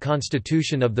 13 of the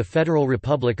Constitution of the Federal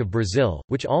Republic of Brazil,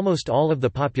 which almost all of the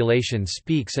population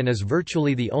speaks and is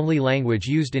virtually the only language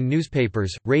used in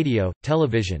newspapers, radio,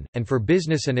 television, and for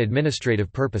business and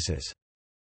administrative purposes.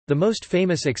 The most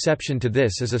famous exception to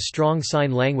this is a strong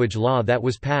sign language law that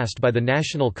was passed by the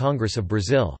National Congress of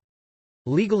Brazil.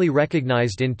 Legally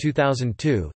recognized in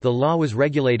 2002, the law was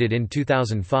regulated in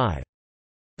 2005.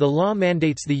 The law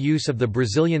mandates the use of the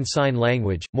Brazilian Sign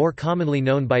Language, more commonly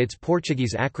known by its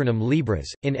Portuguese acronym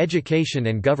Libras, in education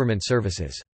and government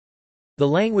services. The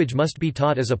language must be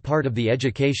taught as a part of the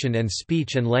education and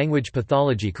speech and language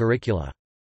pathology curricula.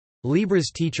 Libras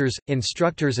teachers,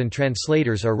 instructors and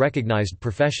translators are recognized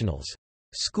professionals.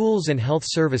 Schools and health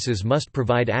services must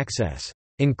provide access,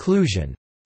 inclusion,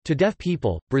 to deaf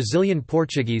people. Brazilian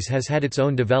Portuguese has had its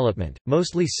own development,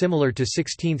 mostly similar to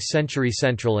 16th-century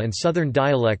Central and Southern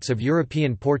dialects of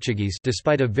European Portuguese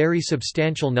despite a very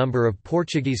substantial number of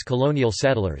Portuguese colonial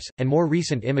settlers, and more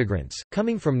recent immigrants,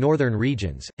 coming from northern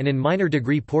regions, and in minor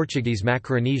degree Portuguese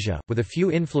Macaronesia, with a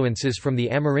few influences from the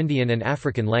Amerindian and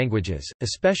African languages,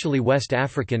 especially West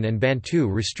African and Bantu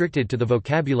restricted to the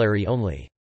vocabulary only.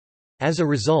 As a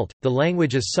result, the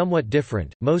language is somewhat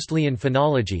different, mostly in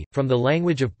phonology, from the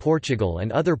language of Portugal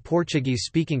and other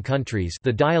Portuguese-speaking countries,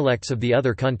 the dialects of the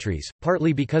other countries,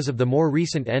 partly because of the more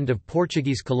recent end of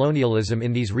Portuguese colonialism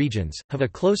in these regions, have a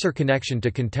closer connection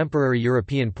to contemporary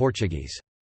European Portuguese.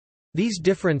 These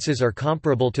differences are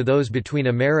comparable to those between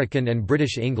American and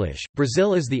British English.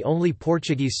 Brazil is the only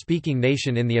Portuguese-speaking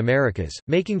nation in the Americas,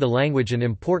 making the language an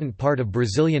important part of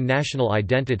Brazilian national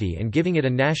identity and giving it a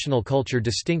national culture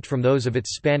distinct from those of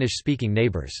its Spanish-speaking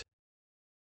neighbors.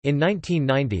 In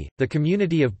 1990, the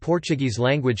Community of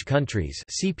Portuguese-Language Countries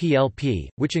 (CPLP),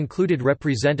 which included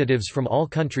representatives from all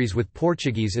countries with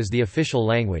Portuguese as the official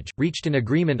language, reached an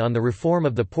agreement on the reform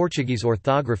of the Portuguese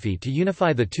orthography to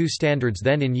unify the two standards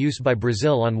then in use by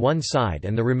Brazil on one side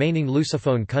and the remaining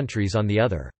Lusophone countries on the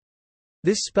other.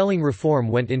 This spelling reform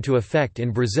went into effect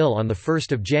in Brazil on 1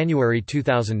 January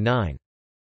 2009.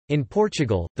 In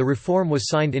Portugal, the reform was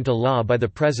signed into law by the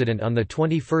President on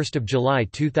 21 July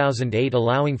 2008,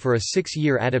 allowing for a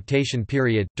 6-year adaptation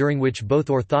period, during which both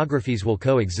orthographies will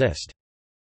coexist.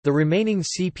 The remaining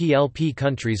CPLP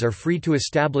countries are free to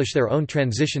establish their own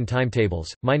transition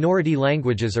timetables. Minority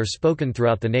languages are spoken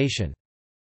throughout the nation.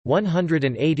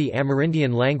 180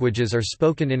 Amerindian languages are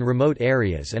spoken in remote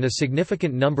areas and a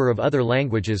significant number of other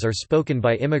languages are spoken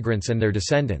by immigrants and their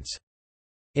descendants.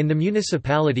 In the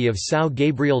municipality of São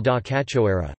Gabriel da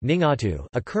Cachoeira, Ningatu,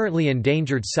 a currently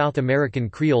endangered South American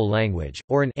Creole language,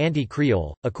 or an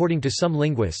anti-Creole, according to some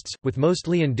linguists, with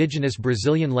mostly indigenous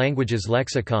Brazilian languages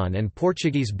lexicon and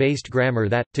Portuguese-based grammar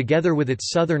that, together with its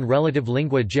southern relative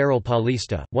lingua geral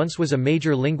paulista, once was a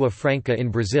major lingua franca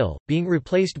in Brazil, being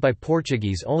replaced by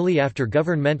Portuguese only after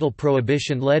governmental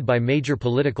prohibition led by major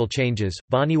political changes.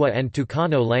 Baniwa and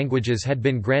Tucano languages had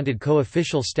been granted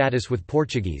co-official status with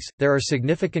Portuguese. There are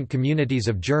significant communities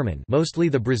of German, mostly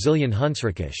the Brazilian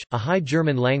Hunsrückisch, a High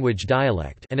German language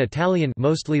dialect, and Italian,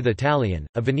 mostly the Italian,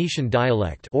 a Venetian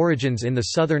dialect, origins in the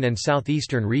southern and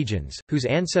southeastern regions, whose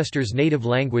ancestors' native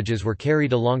languages were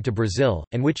carried along to Brazil,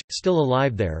 and which, still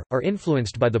alive there, are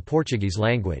influenced by the Portuguese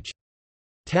language.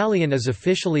 Italian is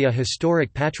officially a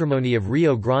historic patrimony of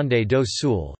Rio Grande do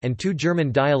Sul, and 2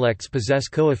 German dialects possess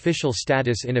co-official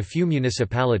status in a few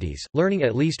municipalities. Learning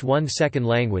at least one second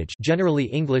language, generally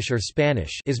English or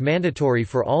Spanish, is mandatory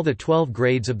for all the 12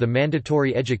 grades of the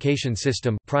mandatory education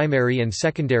system, primary and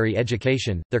secondary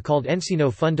education. They're called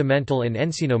Ensino Fundamental and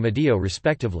Ensino Medio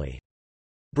respectively.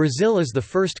 Brazil is the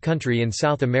first country in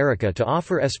South America to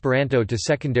offer Esperanto to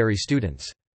secondary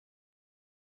students.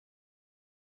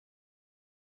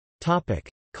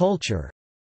 Culture.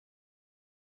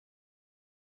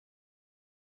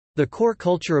 The core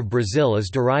culture of Brazil is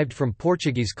derived from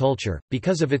Portuguese culture,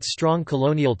 because of its strong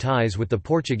colonial ties with the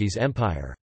Portuguese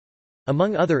Empire.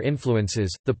 Among other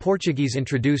influences, the Portuguese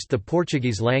introduced the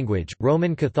Portuguese language,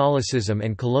 Roman Catholicism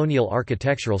and colonial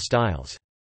architectural styles.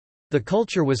 The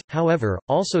culture was, however,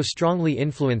 also strongly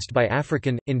influenced by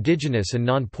African, indigenous and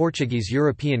non-Portuguese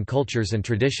European cultures and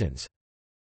traditions.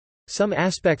 Some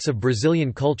aspects of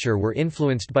Brazilian culture were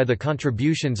influenced by the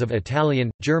contributions of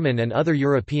Italian, German and other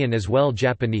European as well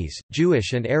Japanese,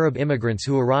 Jewish and Arab immigrants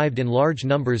who arrived in large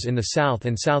numbers in the south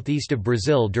and southeast of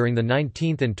Brazil during the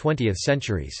 19th and 20th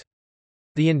centuries.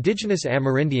 The indigenous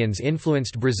Amerindians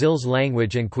influenced Brazil's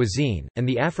language and cuisine, and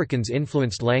the Africans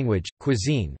influenced language,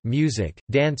 cuisine, music,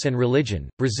 dance and religion.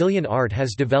 Brazilian art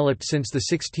has developed since the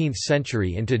 16th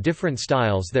century into different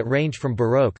styles that range from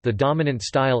Baroque, the dominant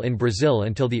style in Brazil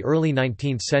until the early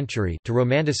 19th century, to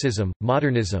Romanticism,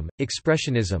 Modernism,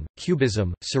 Expressionism,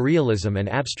 Cubism, Surrealism and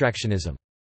Abstractionism.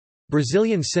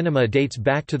 Brazilian cinema dates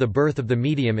back to the birth of the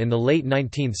medium in the late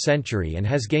 19th century and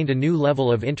has gained a new level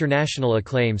of international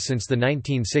acclaim since the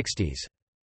 1960s.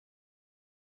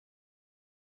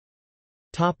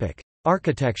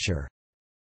 Architecture.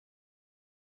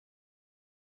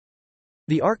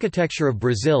 The architecture of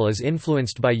Brazil is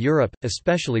influenced by Europe,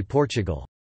 especially Portugal.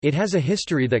 It has a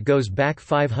history that goes back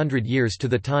 500 years to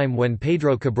the time when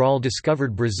Pedro Cabral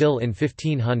discovered Brazil in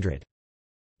 1500.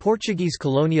 Portuguese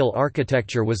colonial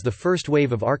architecture was the first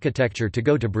wave of architecture to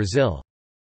go to Brazil.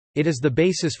 It is the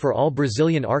basis for all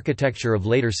Brazilian architecture of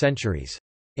later centuries.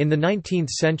 In the 19th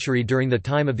century, during the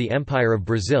time of the Empire of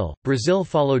Brazil, Brazil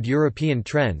followed European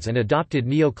trends and adopted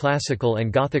neoclassical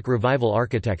and Gothic revival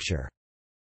architecture.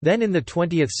 Then in the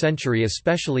 20th century,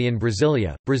 especially in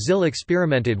Brasilia, Brazil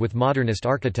experimented with modernist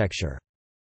architecture.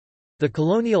 The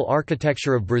colonial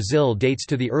architecture of Brazil dates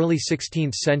to the early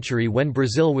 16th century when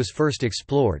Brazil was first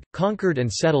explored, conquered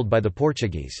and settled by the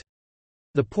Portuguese.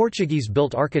 The Portuguese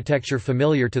built architecture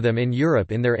familiar to them in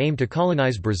Europe in their aim to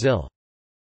colonize Brazil.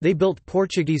 They built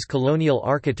Portuguese colonial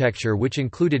architecture which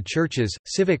included churches,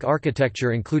 civic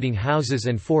architecture including houses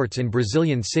and forts in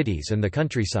Brazilian cities and the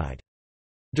countryside.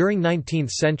 During 19th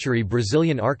century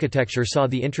Brazilian architecture saw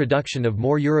the introduction of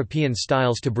more European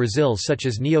styles to Brazil such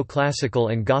as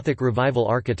neoclassical and Gothic revival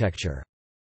architecture.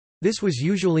 This was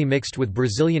usually mixed with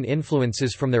Brazilian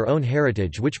influences from their own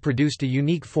heritage which produced a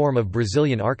unique form of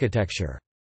Brazilian architecture.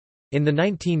 In the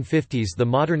 1950s the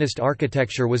modernist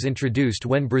architecture was introduced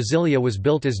when Brasilia was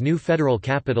built as new federal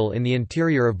capital in the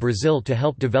interior of Brazil to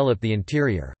help develop the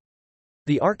interior.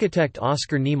 The architect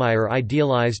Oscar Niemeyer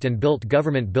idealized and built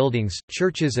government buildings,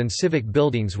 churches and civic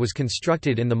buildings was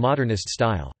constructed in the modernist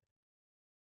style.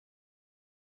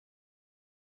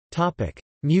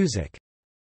 Music.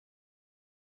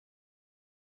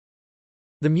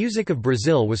 The music of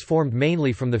Brazil was formed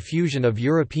mainly from the fusion of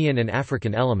European and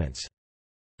African elements.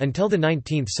 Until the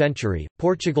 19th century,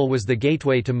 Portugal was the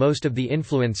gateway to most of the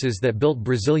influences that built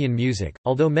Brazilian music,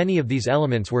 although many of these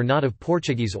elements were not of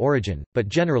Portuguese origin, but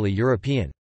generally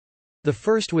European. The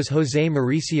first was José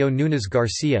Mauricio Nunes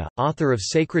Garcia, author of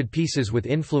sacred pieces with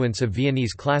influence of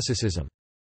Viennese classicism.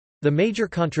 The major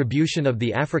contribution of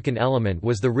the African element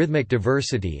was the rhythmic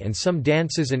diversity and some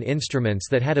dances and instruments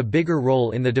that had a bigger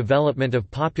role in the development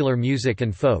of popular music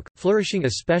and folk, flourishing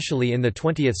especially in the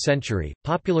 20th century.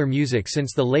 Popular music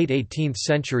since the late 18th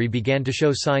century began to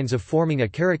show signs of forming a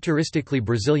characteristically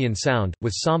Brazilian sound,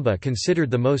 with samba considered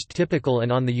the most typical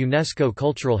and on the UNESCO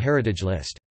Cultural Heritage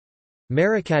List.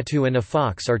 Maracatu and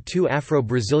afox are two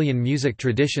Afro-Brazilian music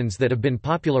traditions that have been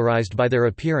popularized by their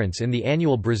appearance in the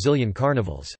annual Brazilian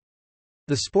carnivals.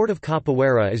 The sport of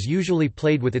capoeira is usually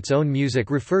played with its own music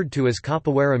referred to as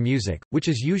capoeira music, which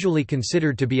is usually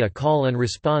considered to be a call and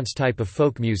response type of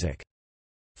folk music.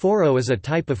 Forró is a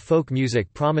type of folk music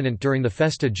prominent during the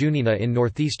Festa Junina in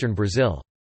northeastern Brazil.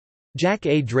 Jack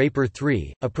A. Draper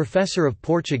III, a professor of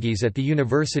Portuguese at the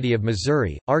University of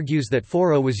Missouri, argues that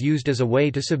forró was used as a way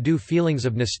to subdue feelings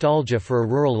of nostalgia for a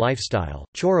rural lifestyle.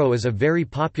 Choro is a very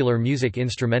popular music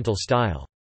instrumental style.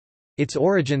 Its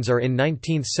origins are in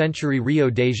 19th-century Rio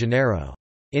de Janeiro.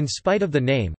 In spite of the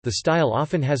name, the style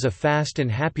often has a fast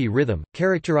and happy rhythm,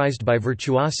 characterized by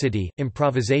virtuosity,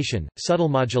 improvisation, subtle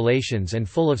modulations and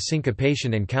full of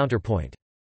syncopation and counterpoint.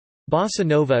 Bossa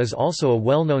nova is also a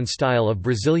well-known style of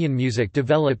Brazilian music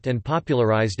developed and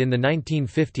popularized in the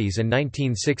 1950s and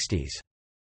 1960s.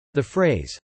 The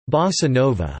phrase, bossa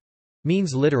nova,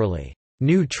 means literally,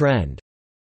 new trend.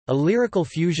 A lyrical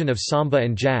fusion of samba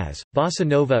and jazz, bossa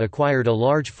nova acquired a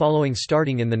large following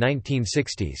starting in the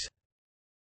 1960s.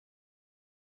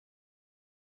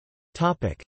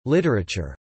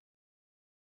 Literature.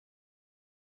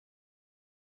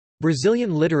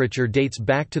 Brazilian literature dates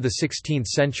back to the 16th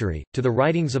century, to the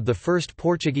writings of the first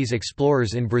Portuguese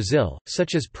explorers in Brazil,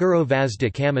 such as Pero Vaz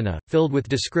de Caminha, filled with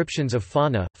descriptions of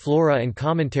fauna, flora and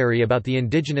commentary about the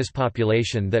indigenous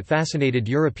population that fascinated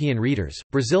European readers.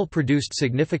 Brazil produced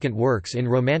significant works in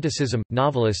Romanticism.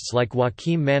 Novelists like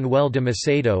Joaquim Manuel de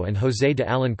Macedo and José de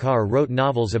Alencar wrote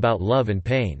novels about love and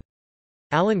pain.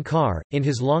 Alencar, in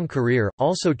his long career,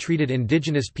 also treated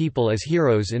indigenous people as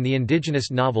heroes in the indigenous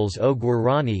novels O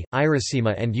Guarani,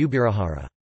 Iracema and Ubirahara.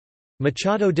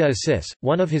 Machado de Assis,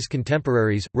 one of his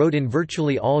contemporaries, wrote in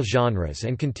virtually all genres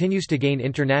and continues to gain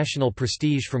international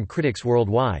prestige from critics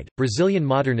worldwide. Brazilian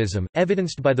modernism,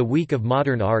 evidenced by the Week of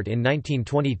Modern Art in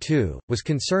 1922, was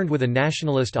concerned with a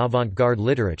nationalist avant-garde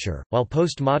literature, while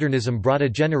postmodernism brought a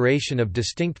generation of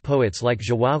distinct poets like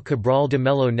João Cabral de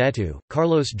Melo Neto,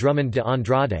 Carlos Drummond de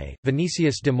Andrade,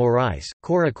 Vinicius de Moraes,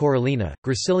 Cora Coralina,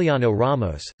 Graciliano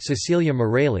Ramos, Cecília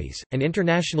Meirelles, and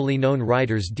internationally known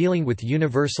writers dealing with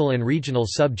universal and regional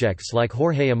subjects like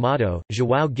Jorge Amado,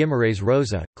 João Guimarães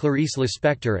Rosa, Clarice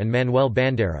Lispector and Manuel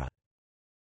Bandeira.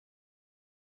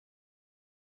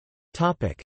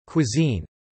 Cuisine.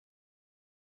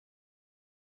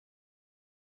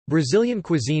 Brazilian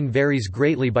cuisine varies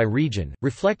greatly by region,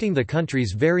 reflecting the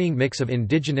country's varying mix of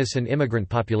indigenous and immigrant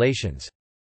populations.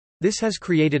 This has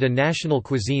created a national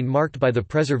cuisine marked by the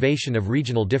preservation of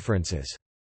regional differences.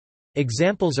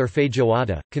 Examples are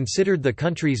feijoada, considered the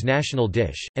country's national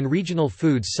dish, and regional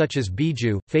foods such as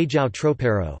biju, feijão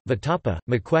tropeiro, vatapa,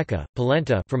 moqueca,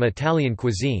 polenta from Italian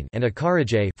cuisine, and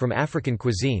acarajé from African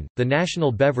cuisine. The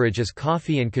national beverage is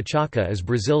coffee, and cachaça is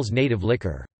Brazil's native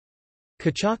liquor.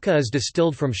 Cachaça is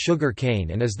distilled from sugar cane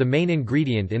and is the main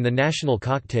ingredient in the national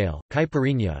cocktail,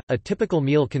 caipirinha. A typical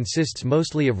meal consists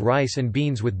mostly of rice and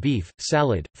beans with beef,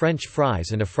 salad, French fries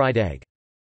and a fried egg.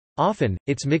 Often,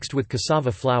 it's mixed with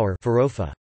cassava flour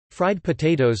farofa. Fried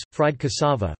potatoes, fried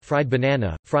cassava, fried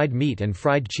banana, fried meat and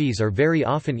fried cheese are very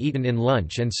often eaten in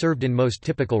lunch and served in most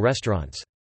typical restaurants.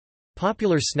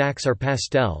 Popular snacks are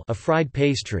pastel, a fried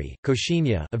pastry,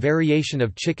 coxinha, a variation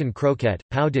of chicken croquette,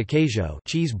 pão de queijo,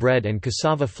 cheese bread and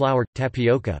cassava flour,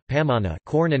 tapioca, pamana,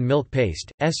 corn and milk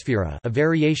paste, esfira, a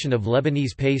variation of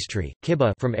Lebanese pastry,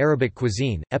 kibbeh from Arabic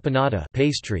cuisine, empanada,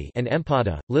 pastry, and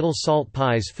empada, little salt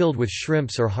pies filled with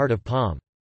shrimps or heart of palm.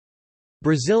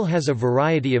 Brazil has a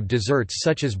variety of desserts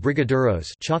such as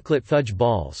brigadeiros, chocolate fudge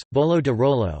balls, bolo de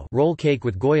rolo, roll cake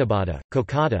with goiabada,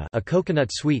 cocada, a coconut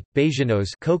sweet, beijanos,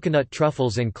 coconut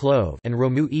truffles and clove, and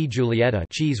romu e julieta,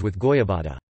 cheese with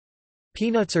goiabada.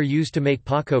 Peanuts are used to make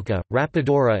pacoca,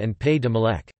 rapadura and pé de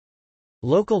moleque.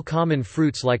 Local common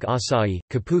fruits like açaí,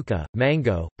 capuca,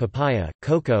 mango, papaya,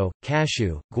 cocoa,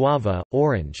 cashew, guava,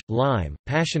 orange, lime,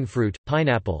 passionfruit,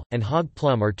 pineapple, and hog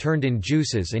plum are turned in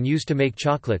juices and used to make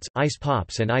chocolates, ice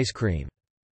pops and ice cream.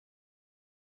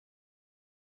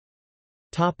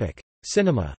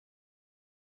 Cinema.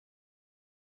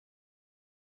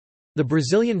 The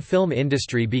Brazilian film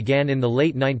industry began in the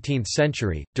late 19th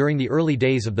century, during the early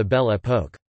days of the Belle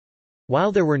Époque.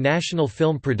 While there were national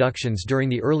film productions during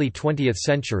the early 20th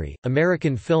century,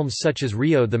 American films such as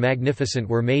Rio the Magnificent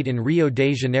were made in Rio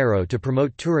de Janeiro to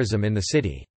promote tourism in the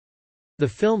city. The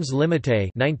films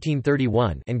Limite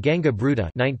 (1931) and Ganga Bruta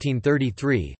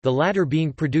 (1933), the latter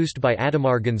being produced by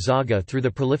Ademar Gonzaga through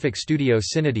the prolific studio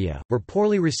Cinedia, were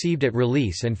poorly received at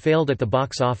release and failed at the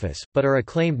box office, but are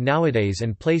acclaimed nowadays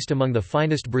and placed among the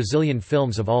finest Brazilian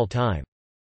films of all time.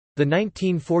 The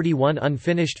 1941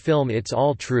 unfinished film It's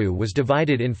All True was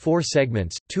divided in 4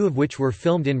 segments, 2 of which were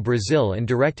filmed in Brazil and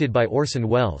directed by Orson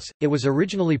Welles. It was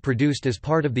originally produced as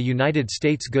part of the United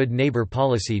States Good Neighbor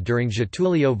policy during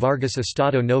Getúlio Vargas'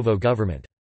 Estado Novo government.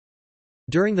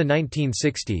 During the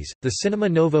 1960s, the Cinema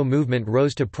Novo movement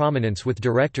rose to prominence with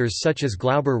directors such as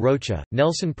Glauber Rocha,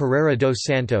 Nelson Pereira dos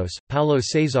Santos, Paulo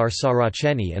César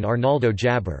Saraceni and Arnaldo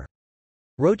Jabor.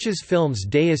 Rocha's films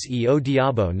Deus e o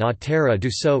Diabo na Terra do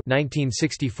Sol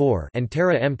 (1964) and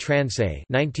Terra M Transe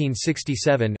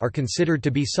 (1967) are considered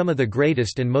to be some of the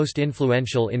greatest and most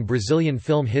influential in Brazilian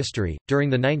film history.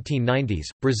 During the 1990s,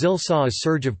 Brazil saw a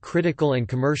surge of critical and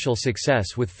commercial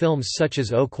success with films such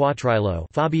as O Quatrilho,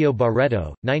 Fabio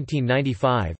Barreto,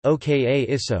 1995, O.K.A.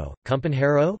 Isso,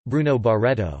 Companheiro, Bruno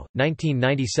Barreto,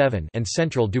 1997, and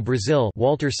Central do Brasil,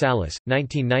 Walter Salles,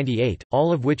 1998,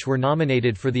 all of which were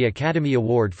nominated for the Academy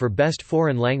Award for Best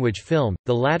Foreign Language Film,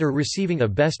 the latter receiving a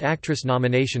Best Actress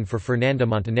nomination for Fernanda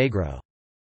Montenegro.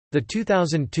 The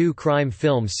 2002 crime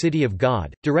film City of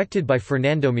God, directed by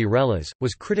Fernando Meirelles,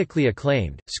 was critically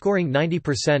acclaimed, scoring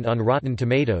 90% on Rotten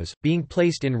Tomatoes, being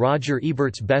placed in Roger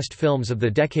Ebert's Best Films of the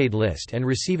Decade list and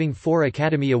receiving 4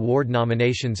 Academy Award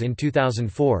nominations in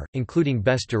 2004, including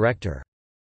Best Director.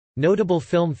 Notable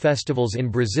film festivals in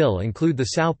Brazil include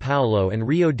the São Paulo and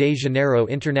Rio de Janeiro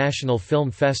International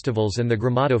Film Festivals and the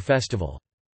Gramado Festival.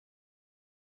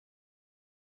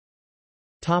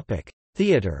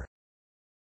 Theatre.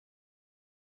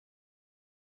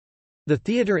 The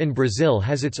theatre in Brazil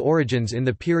has its origins in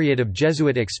the period of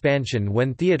Jesuit expansion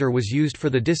when theatre was used for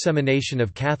the dissemination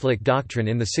of Catholic doctrine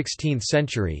in the 16th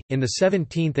century. In the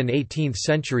 17th and 18th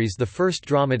centuries, the first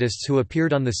dramatists who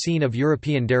appeared on the scene of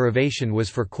European derivation was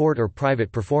for court or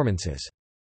private performances.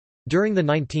 During the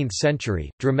 19th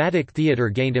century, dramatic theatre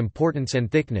gained importance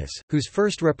and thickness, whose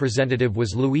first representative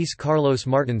was Luís Carlos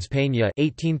Martins Peña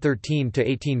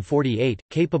 (1813–1848),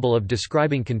 capable of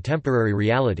describing contemporary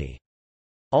reality.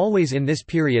 Always in this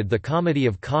period the comedy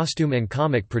of costume and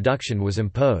comic production was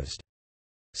imposed.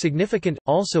 Significant,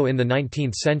 also in the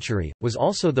 19th century, was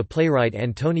also the playwright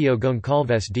Antonio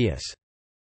Goncalves Dias.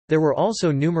 There were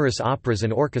also numerous operas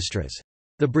and orchestras.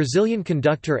 The Brazilian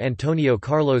conductor Antonio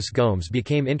Carlos Gomes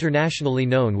became internationally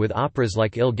known with operas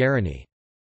like Il Guarani.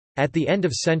 At the end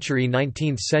of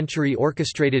 19th century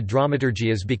orchestrated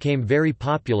dramaturgias became very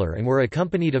popular and were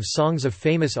accompanied of songs of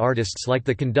famous artists like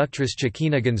the conductress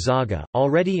Chiquina Gonzaga.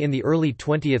 Already in the early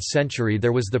 20th century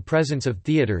there was the presence of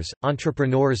theaters,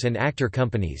 entrepreneurs and actor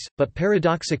companies, but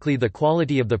paradoxically the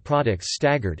quality of the products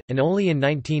staggered, and only in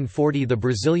 1940 the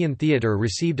Brazilian theater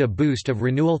received a boost of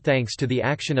renewal thanks to the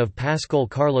action of Pascoal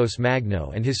Carlos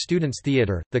Magno and his Students'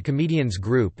 Theatre, the Comedians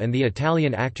Group and the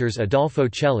Italian actors Adolfo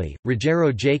Celli,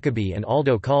 Ruggero Jacobi and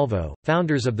Aldo Calvo,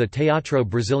 founders of the Teatro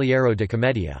Brasileiro de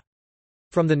Comédia.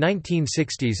 From the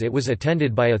 1960s it was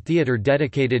attended by a theatre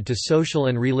dedicated to social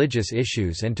and religious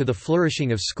issues and to the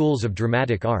flourishing of schools of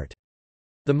dramatic art.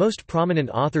 The most prominent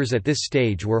authors at this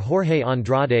stage were Jorge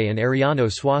Andrade and Ariano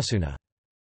Suassuna.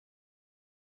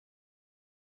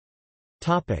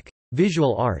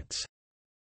 Visual arts.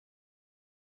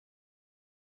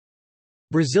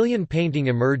 Brazilian painting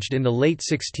emerged in the late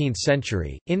 16th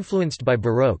century, influenced by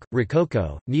Baroque,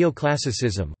 Rococo,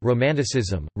 Neoclassicism,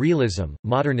 Romanticism, Realism,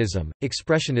 Modernism,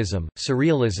 Expressionism,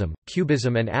 Surrealism,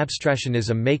 Cubism and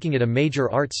Abstractionism, making it a major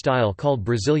art style called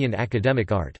Brazilian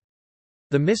academic art.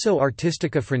 The Missão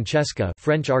Artística Francesca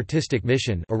French artistic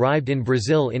mission arrived in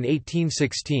Brazil in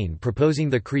 1816 proposing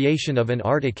the creation of an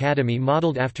art academy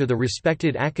modeled after the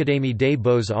respected Académie des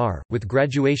Beaux-Arts, with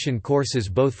graduation courses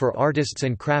both for artists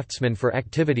and craftsmen for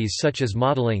activities such as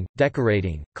modeling,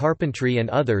 decorating, carpentry and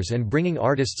others, and bringing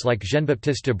artists like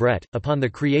Jean-Baptiste Debret. Upon the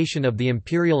creation of the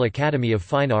Imperial Academy of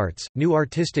Fine Arts, new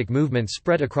artistic movements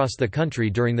spread across the country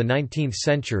during the 19th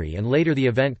century, and later the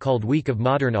event called Week of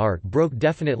Modern Art broke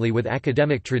definitely with academic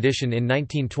tradition in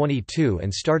 1922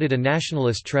 and started a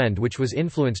nationalist trend which was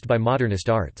influenced by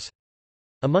modernist arts.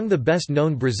 Among the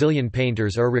best-known Brazilian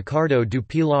painters are Ricardo do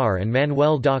Pilar and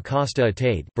Manuel da Costa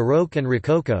Atade Baroque and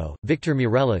Rococo, Victor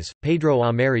Meirelles, Pedro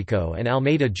Américo and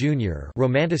Almeida Jr.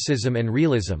 Romanticism and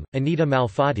Realism, Anita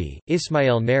Malfatti,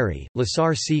 Ismael Neri,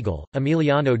 Lassar Siegel,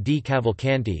 Emiliano di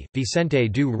Cavalcanti, Vicente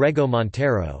do Rego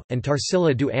Monteiro, and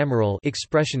Tarsila do Amaral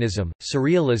Expressionism,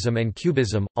 Surrealism and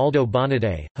Cubism, Aldo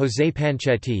Bonadé, José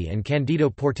Panchetti and Candido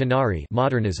Portinari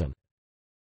Modernism.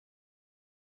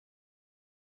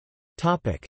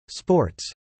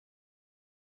 Sports.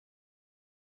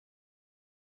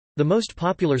 The most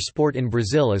popular sport in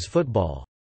Brazil is football.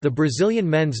 The Brazilian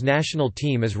men's national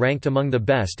team is ranked among the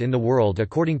best in the world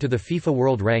according to the FIFA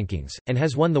World Rankings, and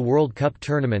has won the World Cup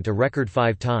tournament a record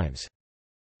 5 times.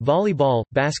 Volleyball,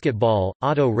 basketball,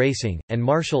 auto racing, and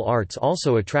martial arts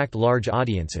also attract large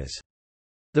audiences.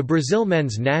 The Brazil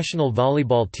men's national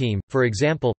volleyball team, for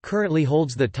example, currently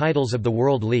holds the titles of the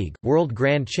World League, World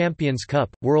Grand Champions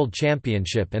Cup, World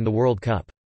Championship and the World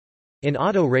Cup. In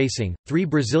auto racing, 3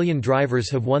 Brazilian drivers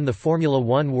have won the Formula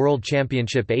One World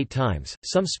Championship 8 times.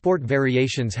 Some sport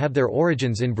variations have their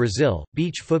origins in Brazil.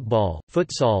 Beach football,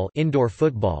 futsal, indoor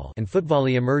football, and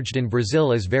footvolley emerged in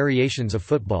Brazil as variations of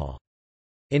football.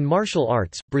 In martial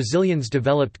arts, Brazilians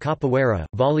developed capoeira,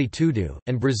 vale tudo,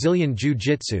 and Brazilian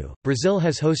jiu-jitsu. Brazil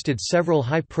has hosted several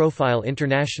high-profile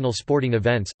international sporting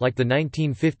events, like the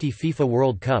 1950 FIFA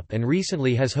World Cup, and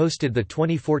recently has hosted the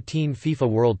 2014 FIFA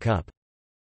World Cup.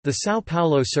 The São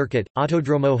Paulo circuit,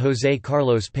 Autodromo José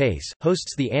Carlos Pace,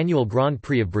 hosts the annual Grand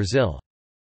Prix of Brazil.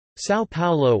 São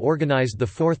Paulo organized the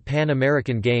 4th Pan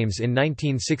American Games in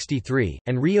 1963,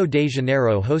 and Rio de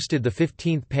Janeiro hosted the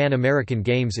 15th Pan American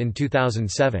Games in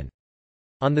 2007.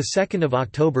 On 2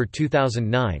 October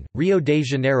 2009, Rio de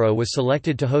Janeiro was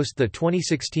selected to host the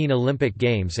 2016 Olympic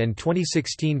Games and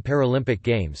 2016 Paralympic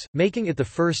Games, making it the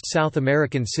first South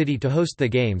American city to host the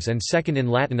Games and second in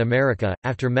Latin America,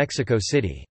 after Mexico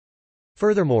City.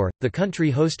 Furthermore, the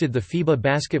country hosted the FIBA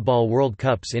Basketball World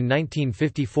Cups in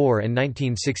 1954 and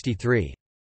 1963.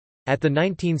 At the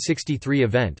 1963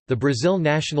 event, the Brazil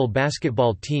national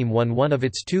basketball team won one of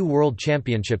its 2 World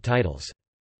Championship titles.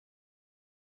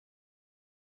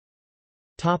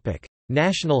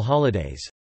 National holidays.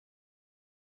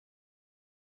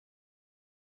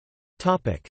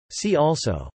 See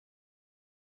also: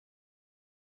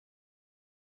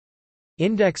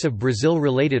 Index of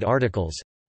Brazil-related articles,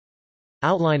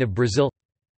 Outline of Brazil.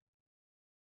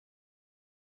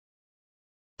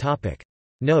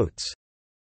 Notes.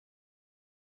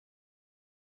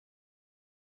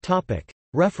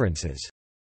 References.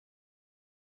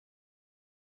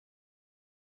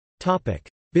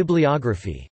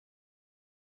 Bibliography.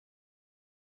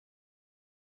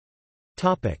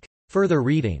 Further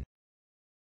reading.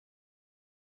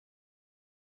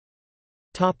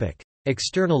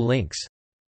 External links.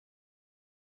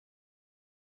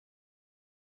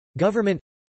 Government.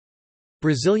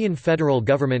 Brazilian federal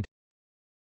government.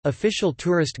 Official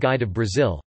tourist guide of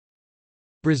Brazil.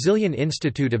 Brazilian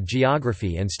Institute of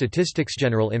Geography and Statistics.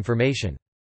 General information.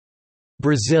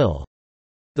 Brazil.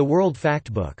 The World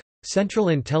Factbook. Central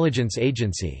Intelligence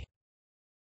Agency.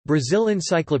 Brazil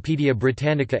Encyclopædia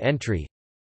Britannica entry.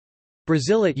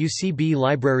 Brazil at UCB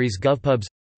Libraries. GovPubs.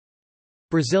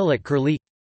 Brazil at Curlie.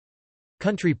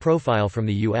 Country profile from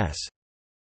the U.S.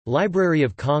 Library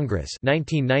of Congress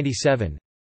 1997.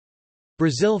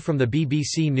 Brazil from the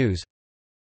BBC News.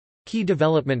 Key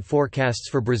development forecasts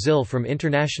for Brazil from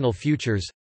International Futures.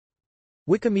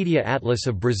 Wikimedia Atlas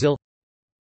of Brazil.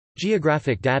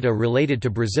 Geographic data related to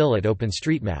Brazil at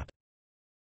OpenStreetMap.